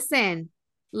 Okay, listen,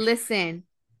 listen.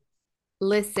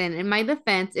 In my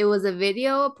defense, it was a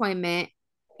video appointment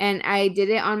and I did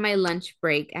it on my lunch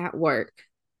break at work.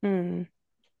 Hmm.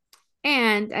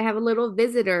 And I have a little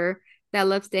visitor that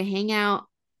loves to hang out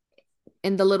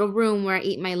in the little room where I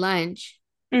eat my lunch.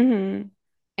 Mm-hmm.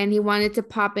 And he wanted to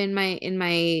pop in my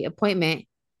appointment.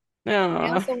 I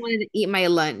Oh, also wanted to eat my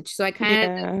lunch. So I kind of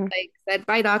just yeah. like said,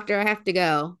 bye, doctor, I have to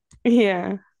go.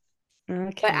 Yeah.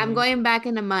 But I'm Okay. going back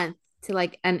in a month to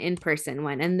like an in-person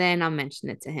one, and then I'll mention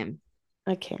it to him.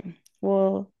 Okay.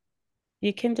 Well,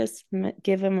 you can just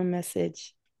give him a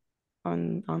message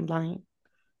online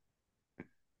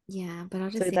Yeah, but I'll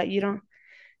just so say, that you don't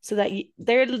so that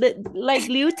like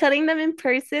you telling them in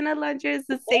person, Alondra, is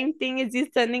the same thing as you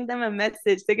sending them a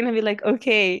message. They're gonna be like,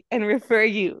 okay, and refer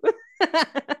you.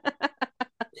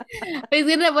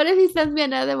 what if he sends me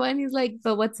another one? He's like,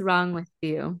 but what's wrong with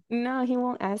you? No, he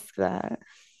won't ask that.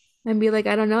 And be like,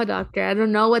 I don't know, doctor. I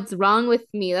don't know what's wrong with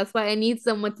me. That's why I need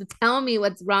someone to tell me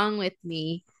what's wrong with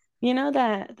me. You know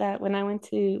that when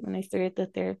I started the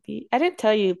therapy, I didn't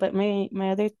tell you, but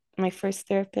my first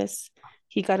therapist,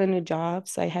 he got a new job,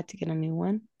 so I had to get a new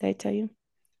one. Did I tell you?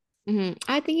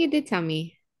 I think you did tell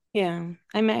me. Yeah,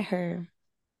 I met her.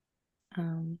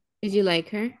 Um, Did you like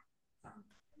her?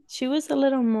 she was a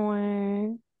little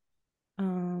more,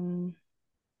 um,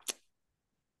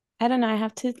 I don't know, I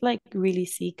have to like really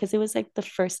see because it was like the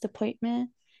first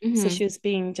appointment. So Hmm. she was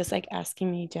being just like asking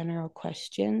me general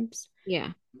questions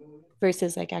Yeah.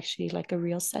 versus like actually like a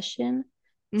real session.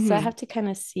 So I Hmm. have to kind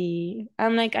of see.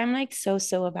 I'm like so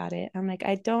about it. I'm like,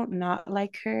 I don't not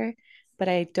like her, but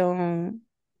I don't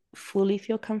fully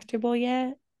feel comfortable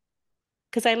yet.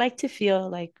 Because I like to feel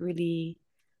like really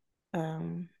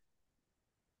um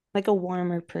like a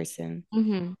warmer person.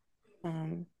 Hmm.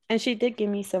 And she did give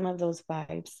me some of those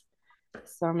vibes.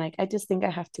 So I'm like, I just think I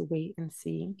have to wait and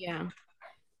see. Yeah.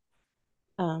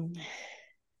 Um,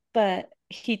 but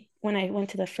when I went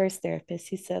to the first therapist,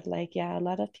 he said, like, yeah, a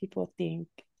lot of people think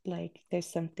like there's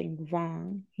something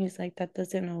wrong. He's like, that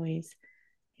doesn't always,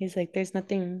 he's like, there's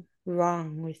nothing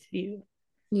wrong with you.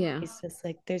 Yeah. He's just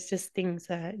like, there's just things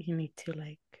that you need to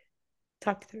like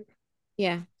talk through.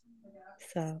 Yeah.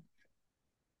 So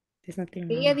there's nothing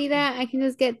Yeah, wrong Dita, I can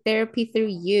just get therapy through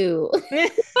you. with you.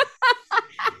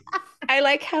 I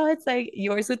like how it's like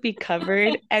yours would be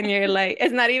covered and you're like,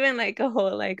 it's not even like a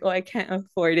whole like, oh, I can't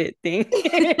afford it thing.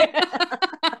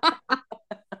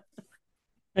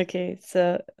 Okay,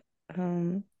 so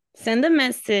um send a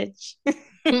message.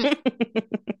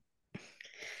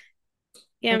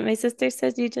 Yeah, my sister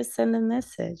says you just send a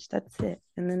message. That's it.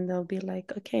 And then they'll be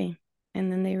like, okay.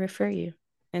 And then they refer you.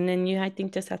 And then you, I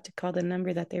think, just have to call the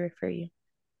number that they refer you.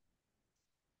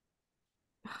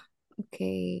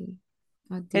 Okay,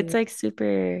 I'll do It's it. like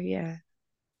super, yeah.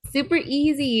 Super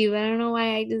easy, but I don't know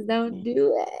why I just don't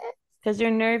do it. Because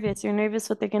you're nervous. You're nervous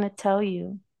what they're gonna tell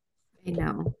you. I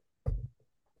know.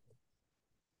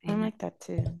 I I'm know. like that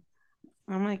too.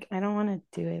 I'm like, I don't want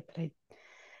to do it, but I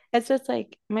it's just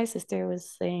like my sister was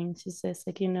saying, she's just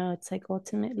like, it's like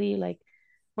ultimately like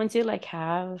once you like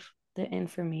have the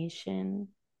information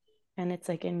and it's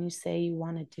like and you say you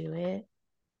want to do it,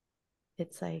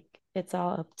 it's like it's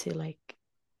all up to like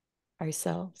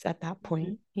ourselves at that Mhm.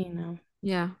 point, you know.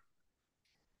 Yeah,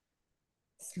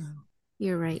 So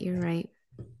you're right. You're right.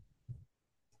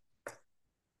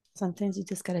 sometimes you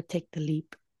just gotta take the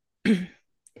leap.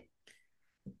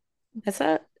 That's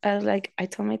what I like. I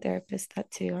told my therapist that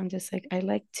too. I'm just like, I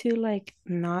like to like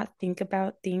not think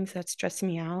about things that stress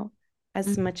me out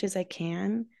as Mhm. much as I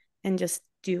can and just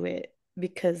do it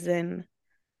because then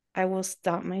I will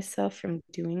stop myself from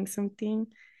doing something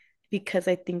because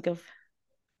I think of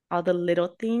all the little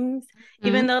things,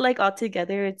 even Mhm. though like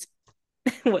altogether it's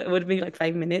what would be like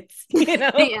 5 minutes, you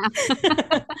know? Yeah.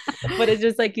 But it's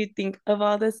just like you think of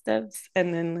all the steps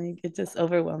and then like it just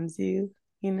overwhelms you,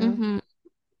 you know? hmm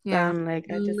So Yeah. I'm like,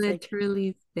 I just like,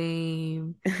 Literally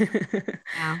same.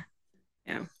 Yeah.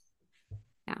 yeah.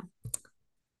 Yeah.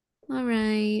 All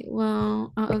right.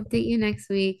 Well, I'll update you next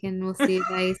week and we'll see if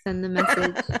I send the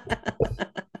message.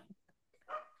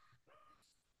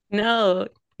 No,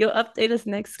 you'll update us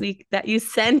next week that you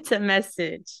sent a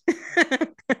message.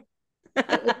 Isn't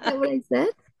that what I said?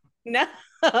 No.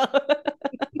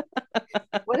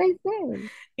 What I said.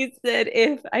 You said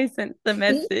if I sent the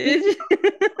message.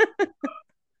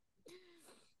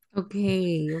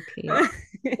 Okay, okay.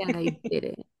 That I did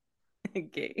it.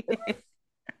 Okay.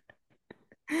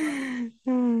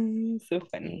 So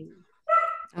funny.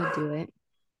 Okay, I'll do it.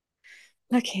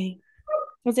 Okay.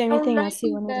 Was there All anything right, else you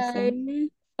you wanted to say?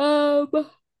 guys.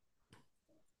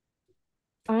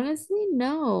 Honestly,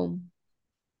 no.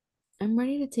 I'm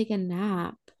ready to take a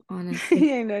nap,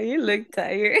 honestly. I know you look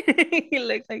tired. You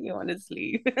look like you want to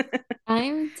sleep.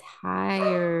 I'm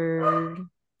tired.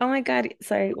 Oh my God.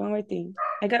 Sorry, one more thing.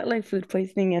 I got like food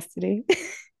poisoning yesterday.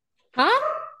 Huh?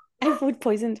 I food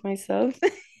poisoned myself.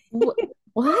 Wh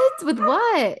what? With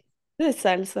what? The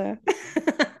salsa.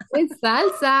 With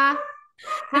salsa? It's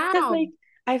because How? like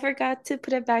I forgot to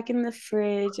put it back in the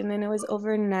fridge and then it was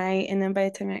overnight. And then by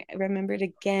the time I remembered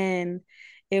again,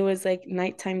 it was like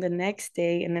nighttime the next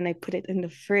day. And then I put it in the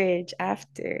fridge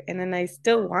after. And then I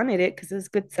still wanted it because it's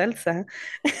good salsa.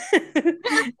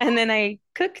 And then I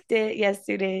cooked it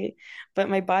yesterday, but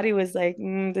my body was like,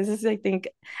 this is, I think,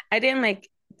 I didn't like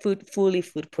fully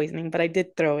food poisoning, but I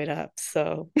did throw it up.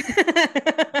 So,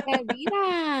 Yadira.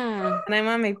 and I'm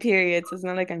on my period, so it's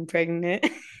not like I'm pregnant.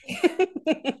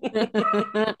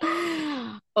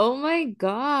 Oh my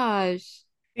gosh.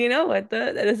 You know what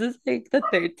though? This is like the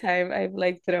third time I've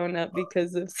like thrown up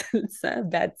because of salsa,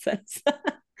 bad salsa.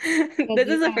 This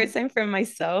is the Yadira. first time for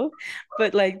myself,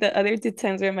 but like the other two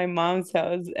times were at my mom's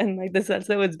house and like the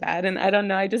salsa was bad. And I don't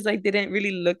know, I just like didn't really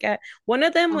look at one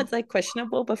of them was like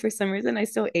questionable, but for some reason I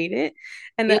still ate it.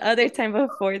 And You're the other time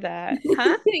before that,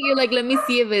 huh? you're like, let me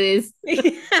see if it is.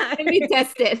 Yeah, Let me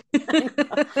test it. I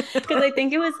know. Because I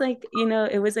think it was like,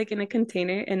 it was like in a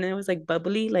container and it was like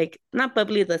bubbly, like not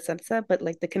bubbly the salsa, but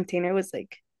like the container was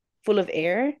like full of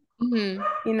air, Mhm.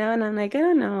 and I'm like, I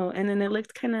don't know. And then it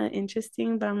looked kind of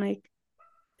interesting, but I'm like,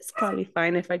 it's probably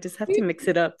fine if I just have to mix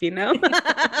it up. And You're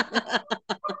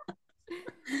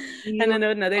then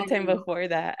another time funny. before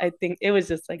that, I think it was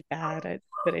just like bad,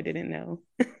 but I didn't know.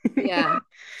 Yeah,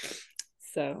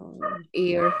 So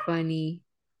you're funny.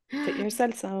 put your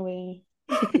salsa away.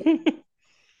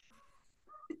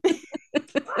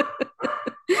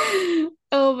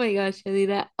 Oh my gosh,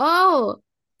 Alida. Oh,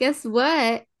 guess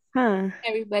what? Huh.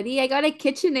 Everybody, I got a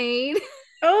KitchenAid.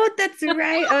 Oh, that's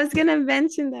right. I was gonna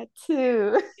mention that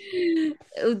too.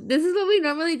 This is what we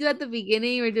normally do at the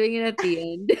beginning. We're doing it at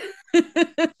the end.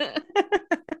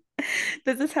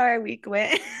 This is how our week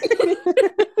went.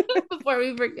 Before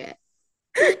we forget.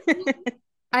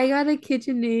 I got a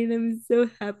KitchenAid. I'm so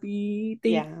happy.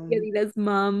 Thank Yeah, you, Alida's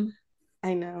mom.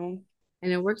 I know.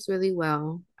 And it works really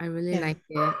well. I really Yeah. like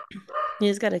it. You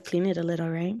just gotta clean it a little,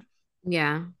 right?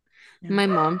 Yeah. Yeah. My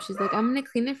mom, she's like, I'm gonna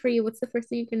clean it for you. What's the first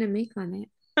thing you're gonna make on it?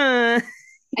 Uh,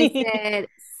 I said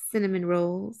cinnamon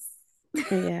rolls.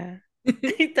 yeah.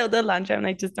 I told Alondra, I'm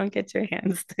like, just don't get your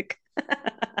hands stuck.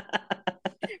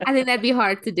 I think that'd be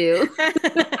hard to do.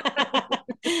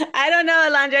 I don't know,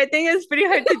 Alondra. I think it's pretty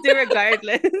hard to do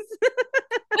regardless.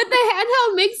 With the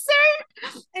handheld mixer?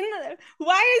 And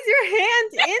why is your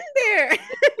hand in there?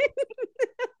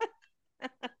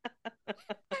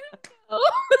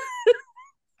 Oh,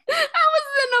 I was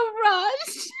in a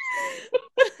rush.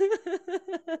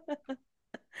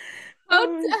 How, Oh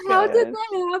my how did gosh.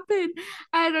 that happen?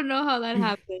 I don't know how that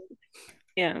happened.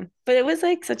 Yeah. But it was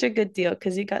like such a good deal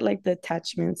because you got like the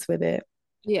attachments with it.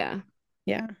 Yeah.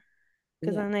 Yeah.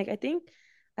 Because Yeah. I'm like, I think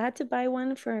I had to buy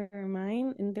one for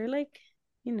mine and they're like,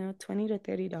 $20 to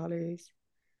 $30.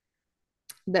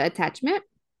 The attachment?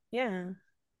 Yeah.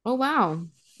 Oh, wow.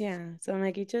 Yeah. So I'm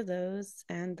like, each of those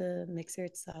and the mixer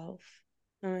itself.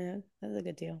 Oh, yeah, that's a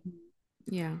good deal.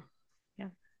 Yeah. Yeah.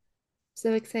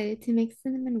 So excited to make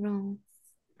cinnamon rolls.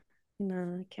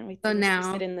 No, I can't wait So to receive it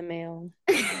now in the mail.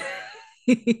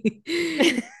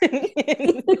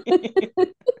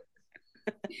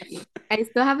 I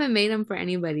still haven't made them for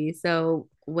anybody. So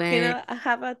You when know,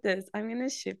 how about this? I'm gonna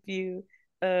ship you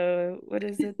what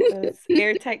is it? Those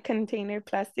airtight container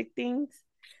plastic things.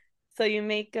 So you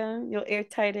make them, you'll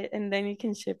airtight it, and then you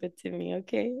can ship it to me,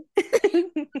 okay?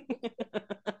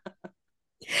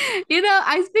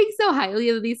 I speak so highly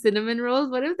of these cinnamon rolls.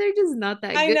 What if they're just not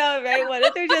that I good? know, right? What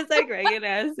if they're just like regular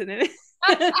ass cinnamon?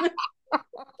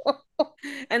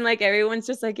 And like everyone's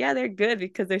just like, yeah, they're good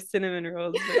because they're cinnamon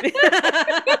rolls. But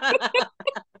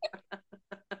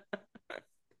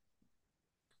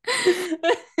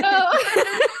Oh.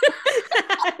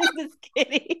 I'm just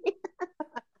kidding.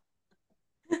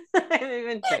 I haven't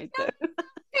even tried them.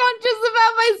 Conscious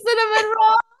about my cinnamon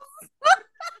roll.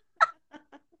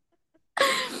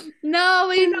 No,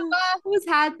 but you know what? Who's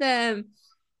had them?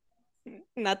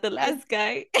 Not the Like, last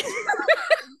guy.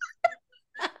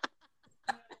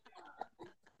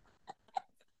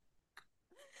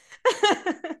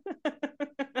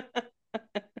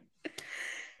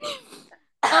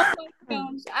 oh my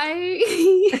gosh, I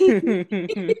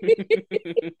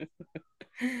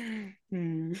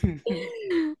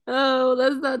oh,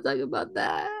 let's not talk about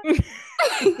that.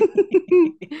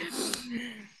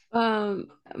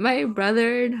 My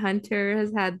brother Hunter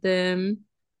has had them.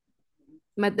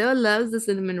 Mateo loves the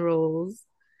cinnamon rolls.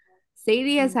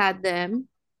 Sadie has had them.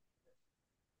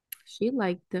 She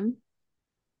liked them.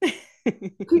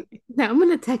 Now I'm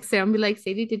gonna text her and be like,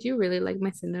 Sadie, did you really like my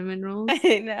cinnamon rolls?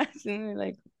 I know.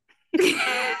 Like, this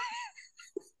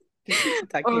what you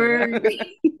talking about?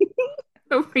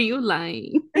 Or, or were you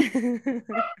lying?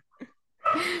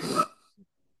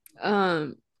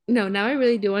 Um, no, now I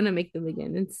really do want to make them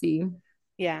again and see.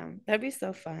 Yeah, that'd be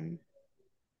so fun.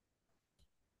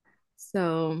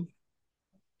 So,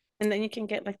 And then you can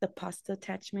get like the pasta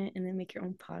attachment and then make your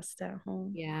own pasta at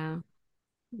home. yeah,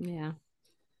 yeah.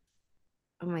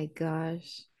 Oh my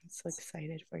gosh. I'm so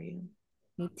excited for you.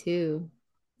 Me too.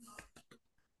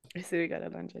 I see we got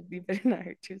Alondra. You better not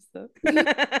hurt yourself.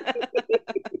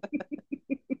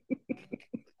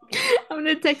 I'm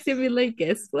gonna text him and be like,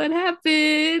 guess what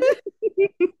happened?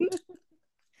 It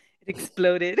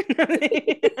exploded.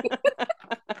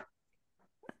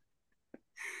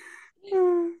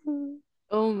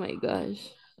 Oh my gosh.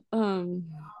 Um,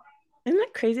 Isn't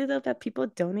that crazy though that people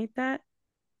donate that?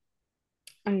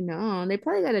 I know. They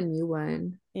probably got a new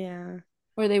one. Yeah,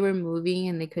 Or they were moving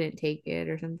and they couldn't take it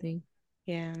or something.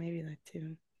 yeah, maybe that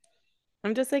too.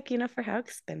 I'm just like, for how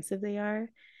expensive they are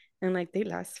and like they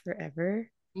last forever.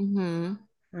 Mm-hmm.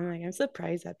 I'm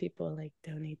surprised that people like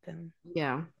donate them.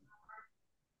 Yeah.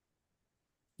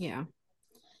 Yeah.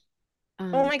 Oh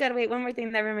Um, my God, wait, one more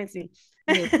thing that reminds me.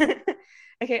 okay.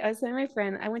 Okay, I was telling my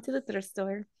friend, I went to the thrift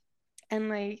store and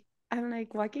like I'm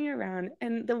like walking around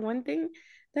and the one thing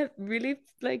that really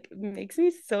like makes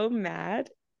me so mad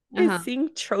is Uh-huh. seeing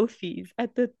trophies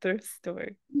at the thrift store.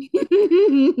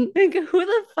 Like who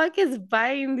the fuck is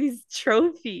buying these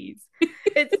trophies?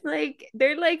 It's like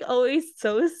they're like always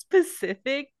so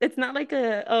specific. It's not like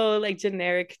a like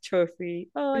generic trophy.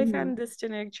 Oh, I Mhm. found this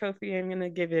generic trophy. I'm gonna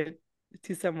give it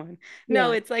to someone.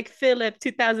 No, Yeah. it's like Philip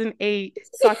 2008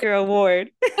 soccer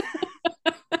award.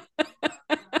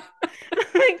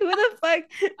 Like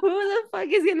who the fuck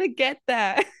is gonna get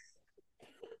that?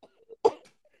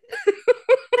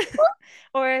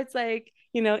 Or it's like,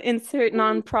 insert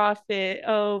nonprofit,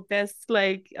 oh, best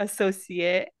like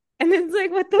associate. And it's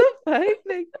like, what the fuck?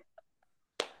 Like,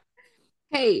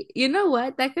 Hey, you know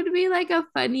what? That could be like a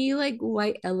funny, like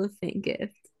white elephant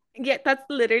gift. yeah, that's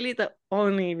literally the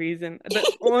only reason,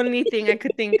 the only thing I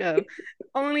could think of.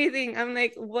 Only thing. I'm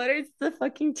like, what is the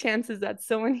fucking chances that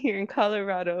someone here in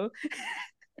Colorado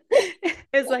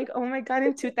is like, oh my God,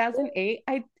 in 2008,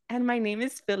 and my name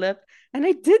is Philip, and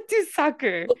I did do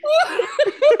soccer.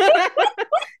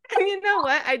 And you know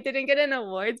what? I didn't get an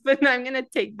award, but I'm gonna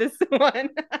take this one.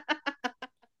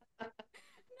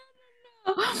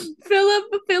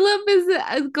 Philip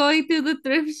is going through the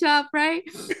thrift shop, right?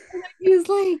 And he's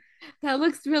like, that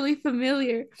looks really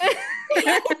familiar. He's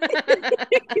like,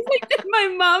 did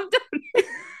my mom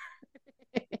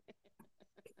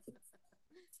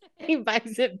He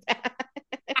buys it back.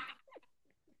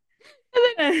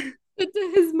 donate it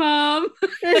to his mom?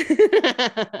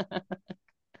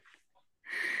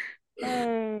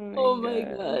 Oh my Oh my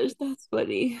God. gosh, that's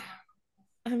funny.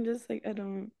 I'm just like, I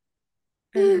don't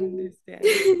understand.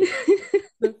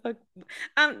 The fuck?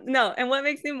 No, and what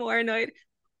makes me more annoyed,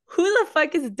 who the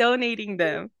fuck is donating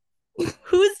them?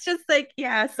 Who's just like,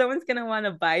 yeah, someone's gonna want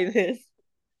to buy this.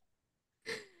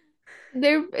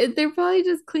 they're probably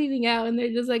just cleaning out and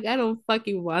they're just like, I don't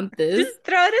fucking want this. Just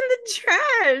throw it in the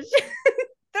trash.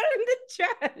 Throw it in the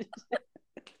trash.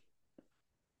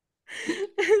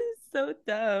 So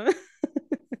dumb.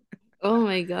 Oh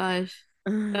my gosh.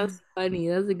 That was funny.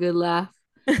 That was a good laugh.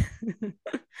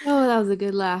 Oh, that was a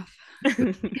good laugh.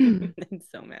 I'm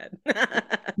so mad.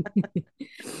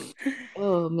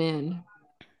 Oh man.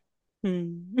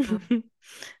 Hmm.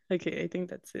 Okay, I think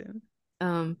that's it.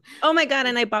 Um, Oh my God,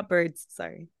 and I bought birds.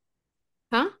 Sorry.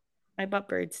 huh? I bought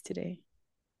birds today.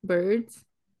 Birds?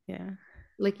 Yeah.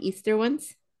 Like Easter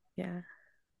ones? Yeah.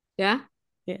 Yeah.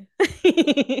 Yeah.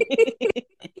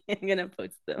 I'm gonna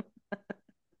post them.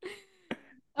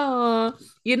 Oh,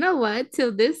 you know what?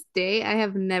 Till this day, I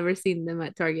have never seen them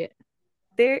at Target.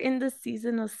 They're in the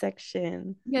seasonal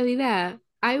section. Yeah, see that.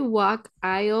 I walk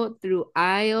aisle through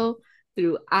aisle at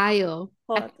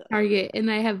Hold on. Target,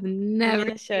 and I have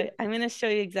never seen. I'm gonna show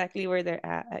you exactly where they're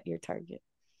at your Target.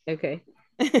 Okay,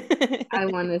 I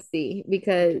want to see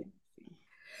because Okay.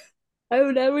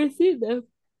 I've never seen them.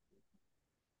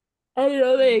 I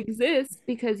know they exist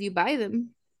because you buy them.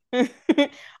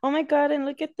 Oh my God, and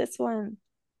look at this one.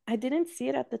 I didn't see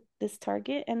it at this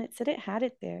Target and it said it had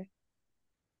it there.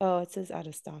 Oh, it says out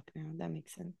of stock now. That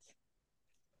makes sense.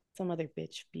 Some other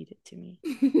bitch beat it to me.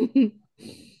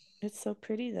 It's so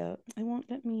pretty though. It won't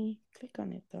let me click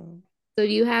on it though. So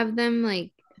do you have them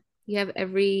like you have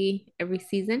every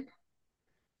season?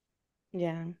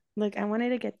 Yeah. Look, I wanted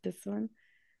to get this one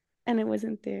and it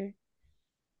wasn't there.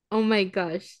 Oh my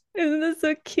gosh, Isn't that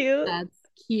so cute? that's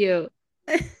cute.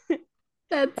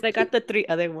 That's But I got cute. the three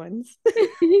other ones.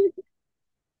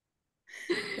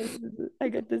 I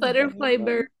got this bunny Butterfly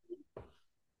bird.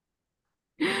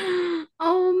 one.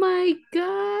 Oh my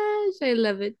gosh, I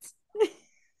love it.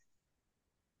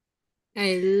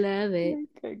 I love it. It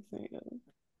cracks me up.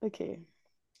 Okay,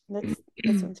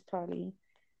 this one's probably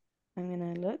I'm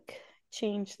gonna look,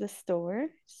 change the store,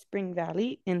 Spring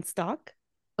Valley in stock.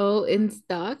 Oh, in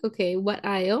stock. Okay, what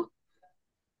aisle?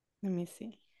 Let me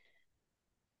see.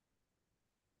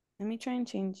 Let me try and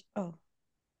change. Oh,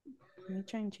 let me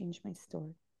try and change my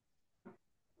store.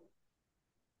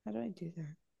 How do I do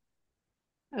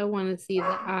I want to see the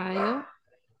aisle.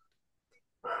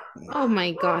 Oh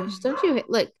my gosh, don't you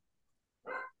look,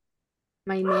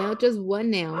 my nail, just one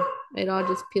nail. It all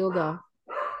just peeled off.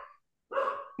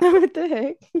 that? What the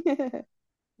heck?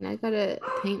 And I gotta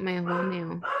paint my whole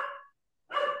nail.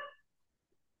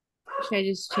 Should I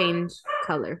just change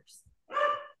colors?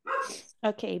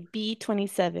 Okay,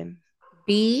 B27.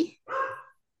 B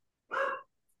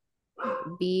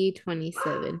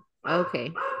B27.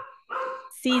 Okay.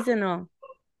 Seasonal,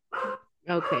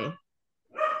 Okay.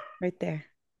 right there.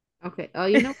 Okay. Oh,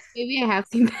 you know, maybe I have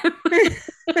seen them.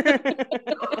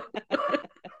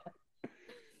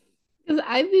 Because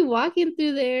I'd be walking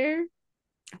through there.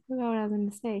 I forgot what I was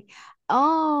gonna say.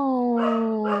 Oh,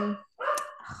 oh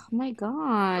my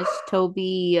gosh,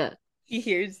 Toby. He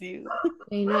hears you.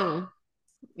 I know.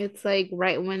 It's like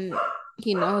right when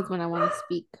he knows when I want to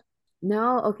speak.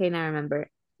 No, okay, now I remember.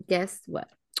 Guess what?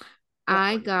 What?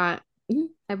 I got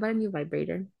I bought a new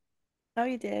vibrator. Oh,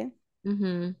 you did?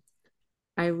 Mm-hmm.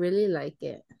 I really like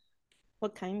it.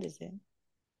 What kind is it?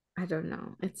 I don't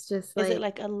know. It's just Is it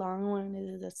like like a long one?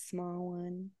 Is it a small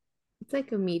one? it's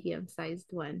like a medium-sized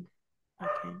one.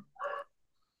 Okay.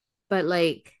 But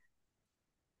like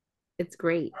it's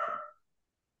great.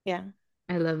 Yeah.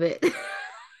 I love it.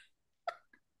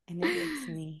 And it likes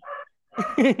me.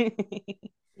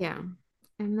 Yeah.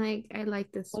 I'm like, I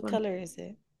like this What one. color is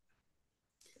it?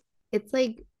 It's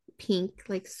like pink,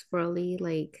 like swirly,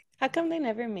 like How come they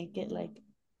never make it like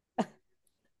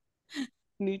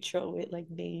neutral with like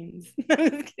veins? I'm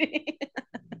just kidding.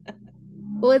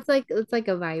 well, it's like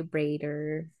a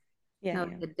vibrator, Yeah,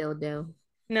 not yeah. like a dildo.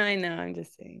 No, I know. I'm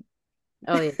just saying.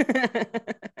 Oh yeah.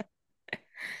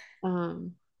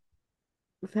 Um,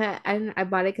 but I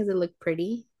bought it because it looked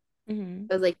pretty. Hmm.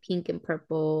 It was like pink and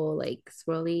purple, like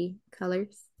swirly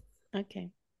colors. Okay.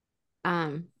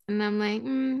 And I'm like,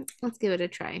 let's give it a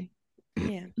try.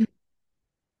 Yeah.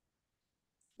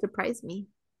 Surprise me.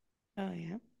 Oh,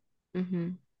 yeah. Mm-hmm.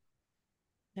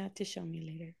 You have to show me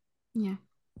later. Yeah,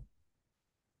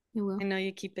 it I will. know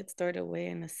you keep it stored away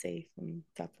in a safe on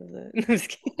top of the. No, I'm just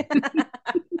kidding.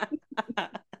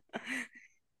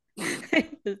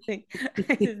 I just think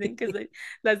because like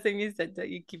last time you said that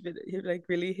you keep it like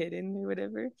really hidden or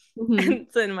whatever, Mhm. and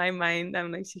so in my mind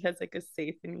I'm like she has like a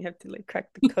safe and you have to like crack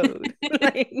the code,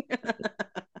 like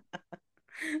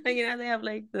like you know they have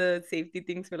like the safety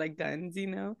things for like guns, you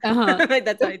know, Uh-huh. like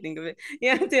that's how I think of it. You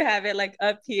have to have it like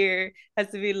up here, has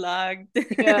to be logged.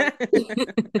 Yeah.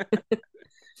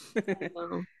 I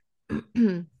know.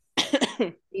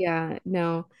 Yeah,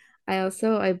 no. I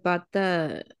bought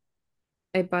the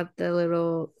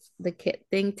little the kit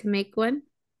thing to make one.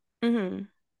 Hmm.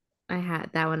 I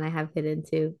had that one I have hidden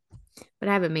too, but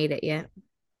I haven't made it yet.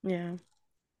 Yeah.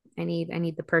 I need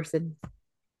the person.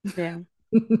 Yeah.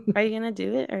 Are you gonna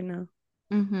do it or no?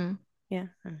 Mm-hmm. Yeah.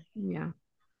 All right. Yeah.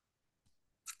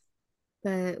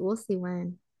 But we'll see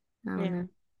when. I don't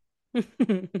Yeah.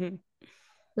 know.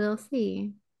 We'll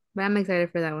see. But I'm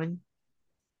excited for that one.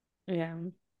 Yeah.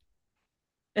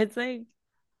 It's like,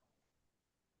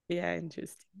 yeah,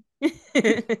 interesting.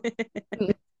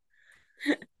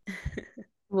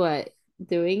 What?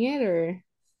 Doing it or?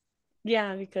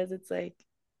 Yeah, because it's like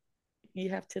you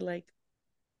have to like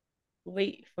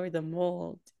wait for the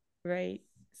mold, right?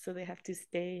 So they have to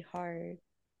stay hard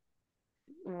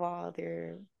while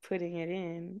they're putting it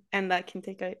in. And that can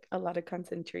take a lot of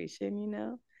concentration, you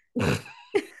know?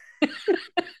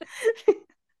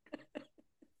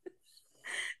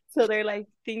 So they're like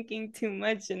thinking too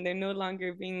much and they're no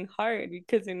longer being hard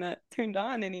because they're not turned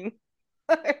on anymore.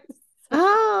 So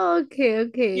Oh, okay, you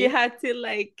okay. have to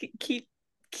like keep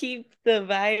the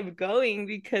vibe going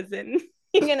because then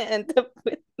you're gonna end up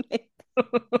with like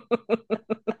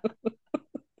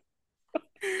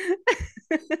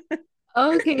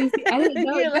Okay, see, I didn't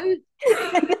know you're like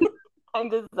that. I'm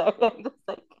just sorry, I'm just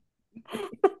like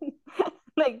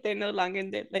like they're no longer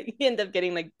in there, like you end up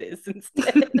getting like this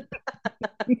instead.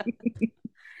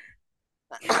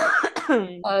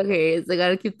 Okay, so I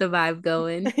gotta keep the vibe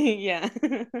going. Yeah.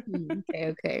 Okay,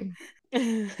 okay.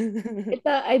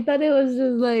 I thought it was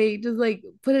just like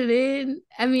put it in.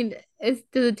 I mean, does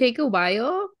it take a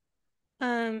while?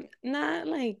 Not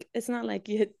like it's not like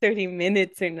you hit 30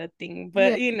 minutes or nothing,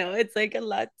 Yeah. but it's like a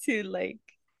lot to like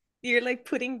you're like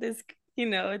putting this,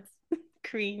 it's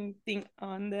cream thing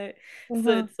on that. So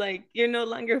Uh-huh. it's like you're no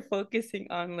longer focusing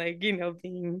on like, being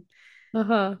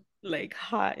Uh-huh. like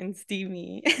hot and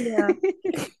steamy. Yeah.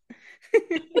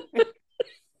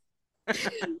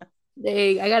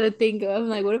 Dang, I gotta think. I'm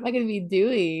like, what am I gonna be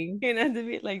doing? You have to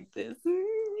be like this.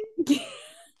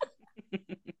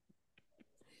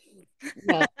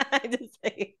 No. I just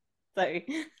like, sorry,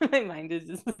 my mind is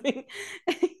just like,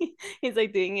 he's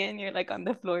like doing it, and you're like on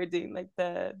the floor doing like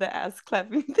the ass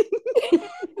clapping thing.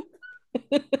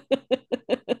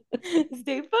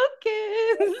 Stay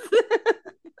focused.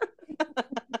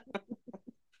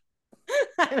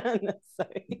 I don't know.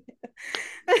 Sorry.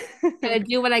 Gotta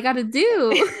do what I gotta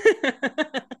do.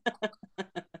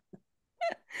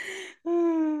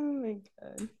 Oh my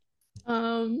god.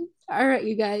 All right,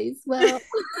 you guys. Well,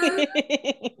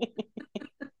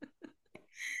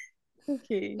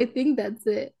 Okay, I think that's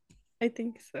it. I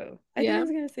think so. I think I Yeah. was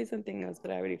gonna say something else,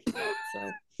 but I already forgot. So,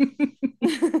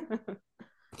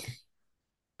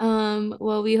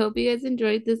 Well, we hope you guys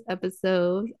enjoyed this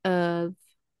episode of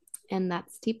And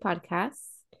That's Tea Podcast.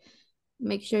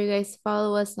 Make sure you guys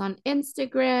follow us on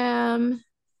Instagram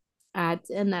at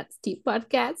And That's Tea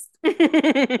Podcast.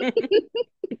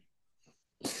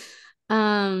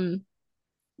 Um,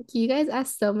 you guys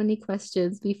asked so many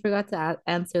questions. We forgot to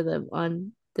answer them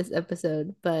on this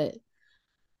episode, but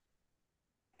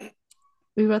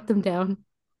we wrote them down.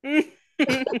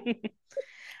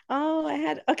 Oh, I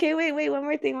had okay, wait, one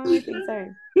more thing.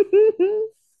 Sorry.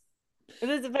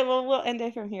 But we'll end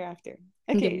it from here after.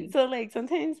 Okay, Okay. so like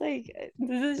sometimes like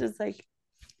this is just like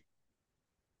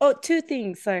oh, two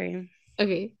things, sorry.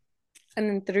 Okay. And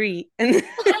then three. And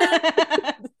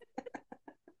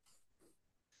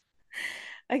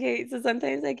okay, so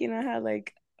sometimes like how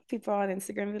like people on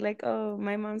Instagram be like, "Oh,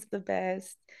 my mom's the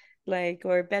best," like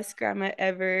or best grandma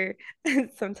ever. And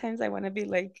sometimes I want to be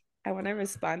like I want to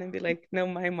respond and be like, "No,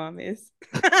 my mom is."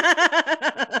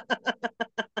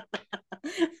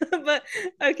 But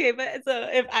okay, but so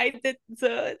if I did,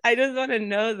 so I just want to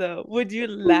know though, would you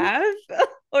laugh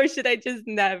or should I just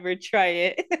never try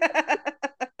it?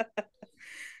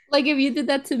 Like if you did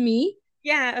that to me,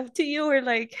 Yeah, to you or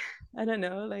like I don't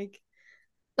know, like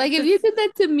like if just you did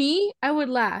that to me, I would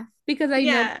laugh because I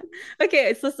know. yeah.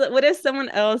 Okay, so what if someone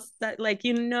else that like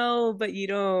but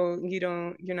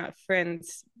you're not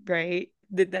friends, right?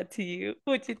 Did that to you?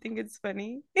 Would you think it's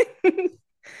funny?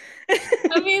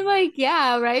 I mean, like,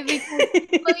 yeah, right?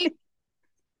 Because like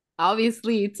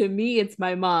obviously to me it's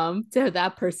my mom. To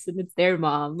that person, it's their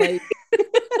mom. Like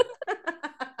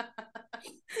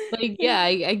yeah,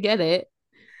 I get it.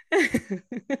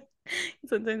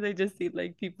 Sometimes I just see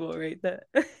like people, right, that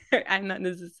I'm not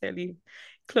necessarily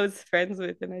close friends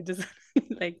with, and I just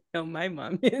like, no, my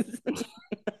mom is.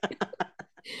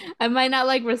 I might not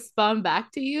like respond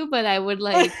back to you, but I would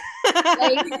like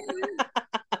I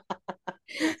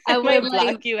I would might like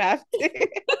block you after.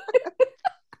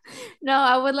 No,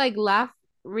 I would like laugh,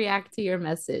 react to your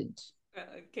message.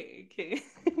 Okay, okay.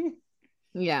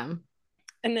 Yeah.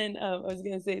 And then I was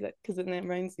gonna say that because then that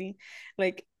reminds me,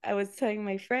 like I was telling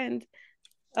my friend,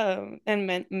 and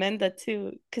Menda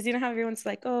too, because you know how everyone's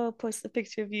like, oh, post a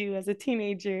picture of you as a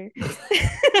teenager.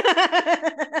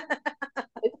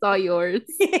 It's all yours.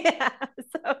 Yeah.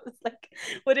 So I was like,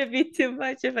 would it be too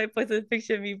much if I posted a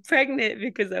picture of me pregnant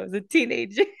because I was a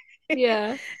teenager?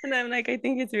 Yeah. And I'm like, I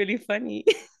think it's really funny.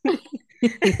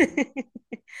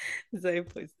 So I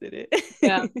posted it.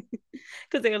 Yeah.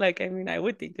 Because they were like, I mean, I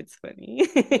would think it's funny.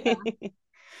 Yeah.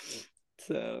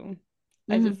 So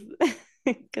I Hmm. just,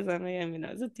 because I'm like, I mean,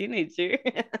 I was a teenager.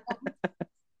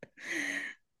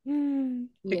 Yes.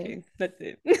 Okay, that's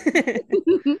it.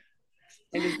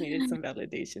 I just needed some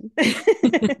validation.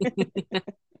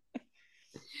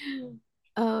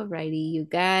 Alrighty, you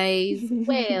guys.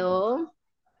 Well,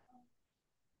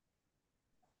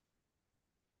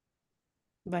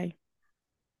 Bye.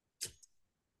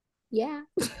 yeah.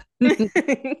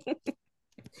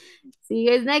 See you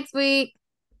guys next week.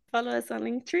 Follow us on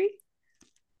Linktree.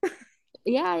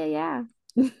 Yeah, yeah,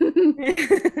 yeah.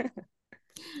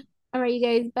 All right, you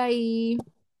guys. Bye.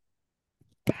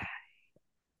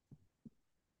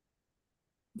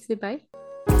 Say bye.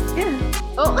 Yeah.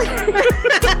 Oh.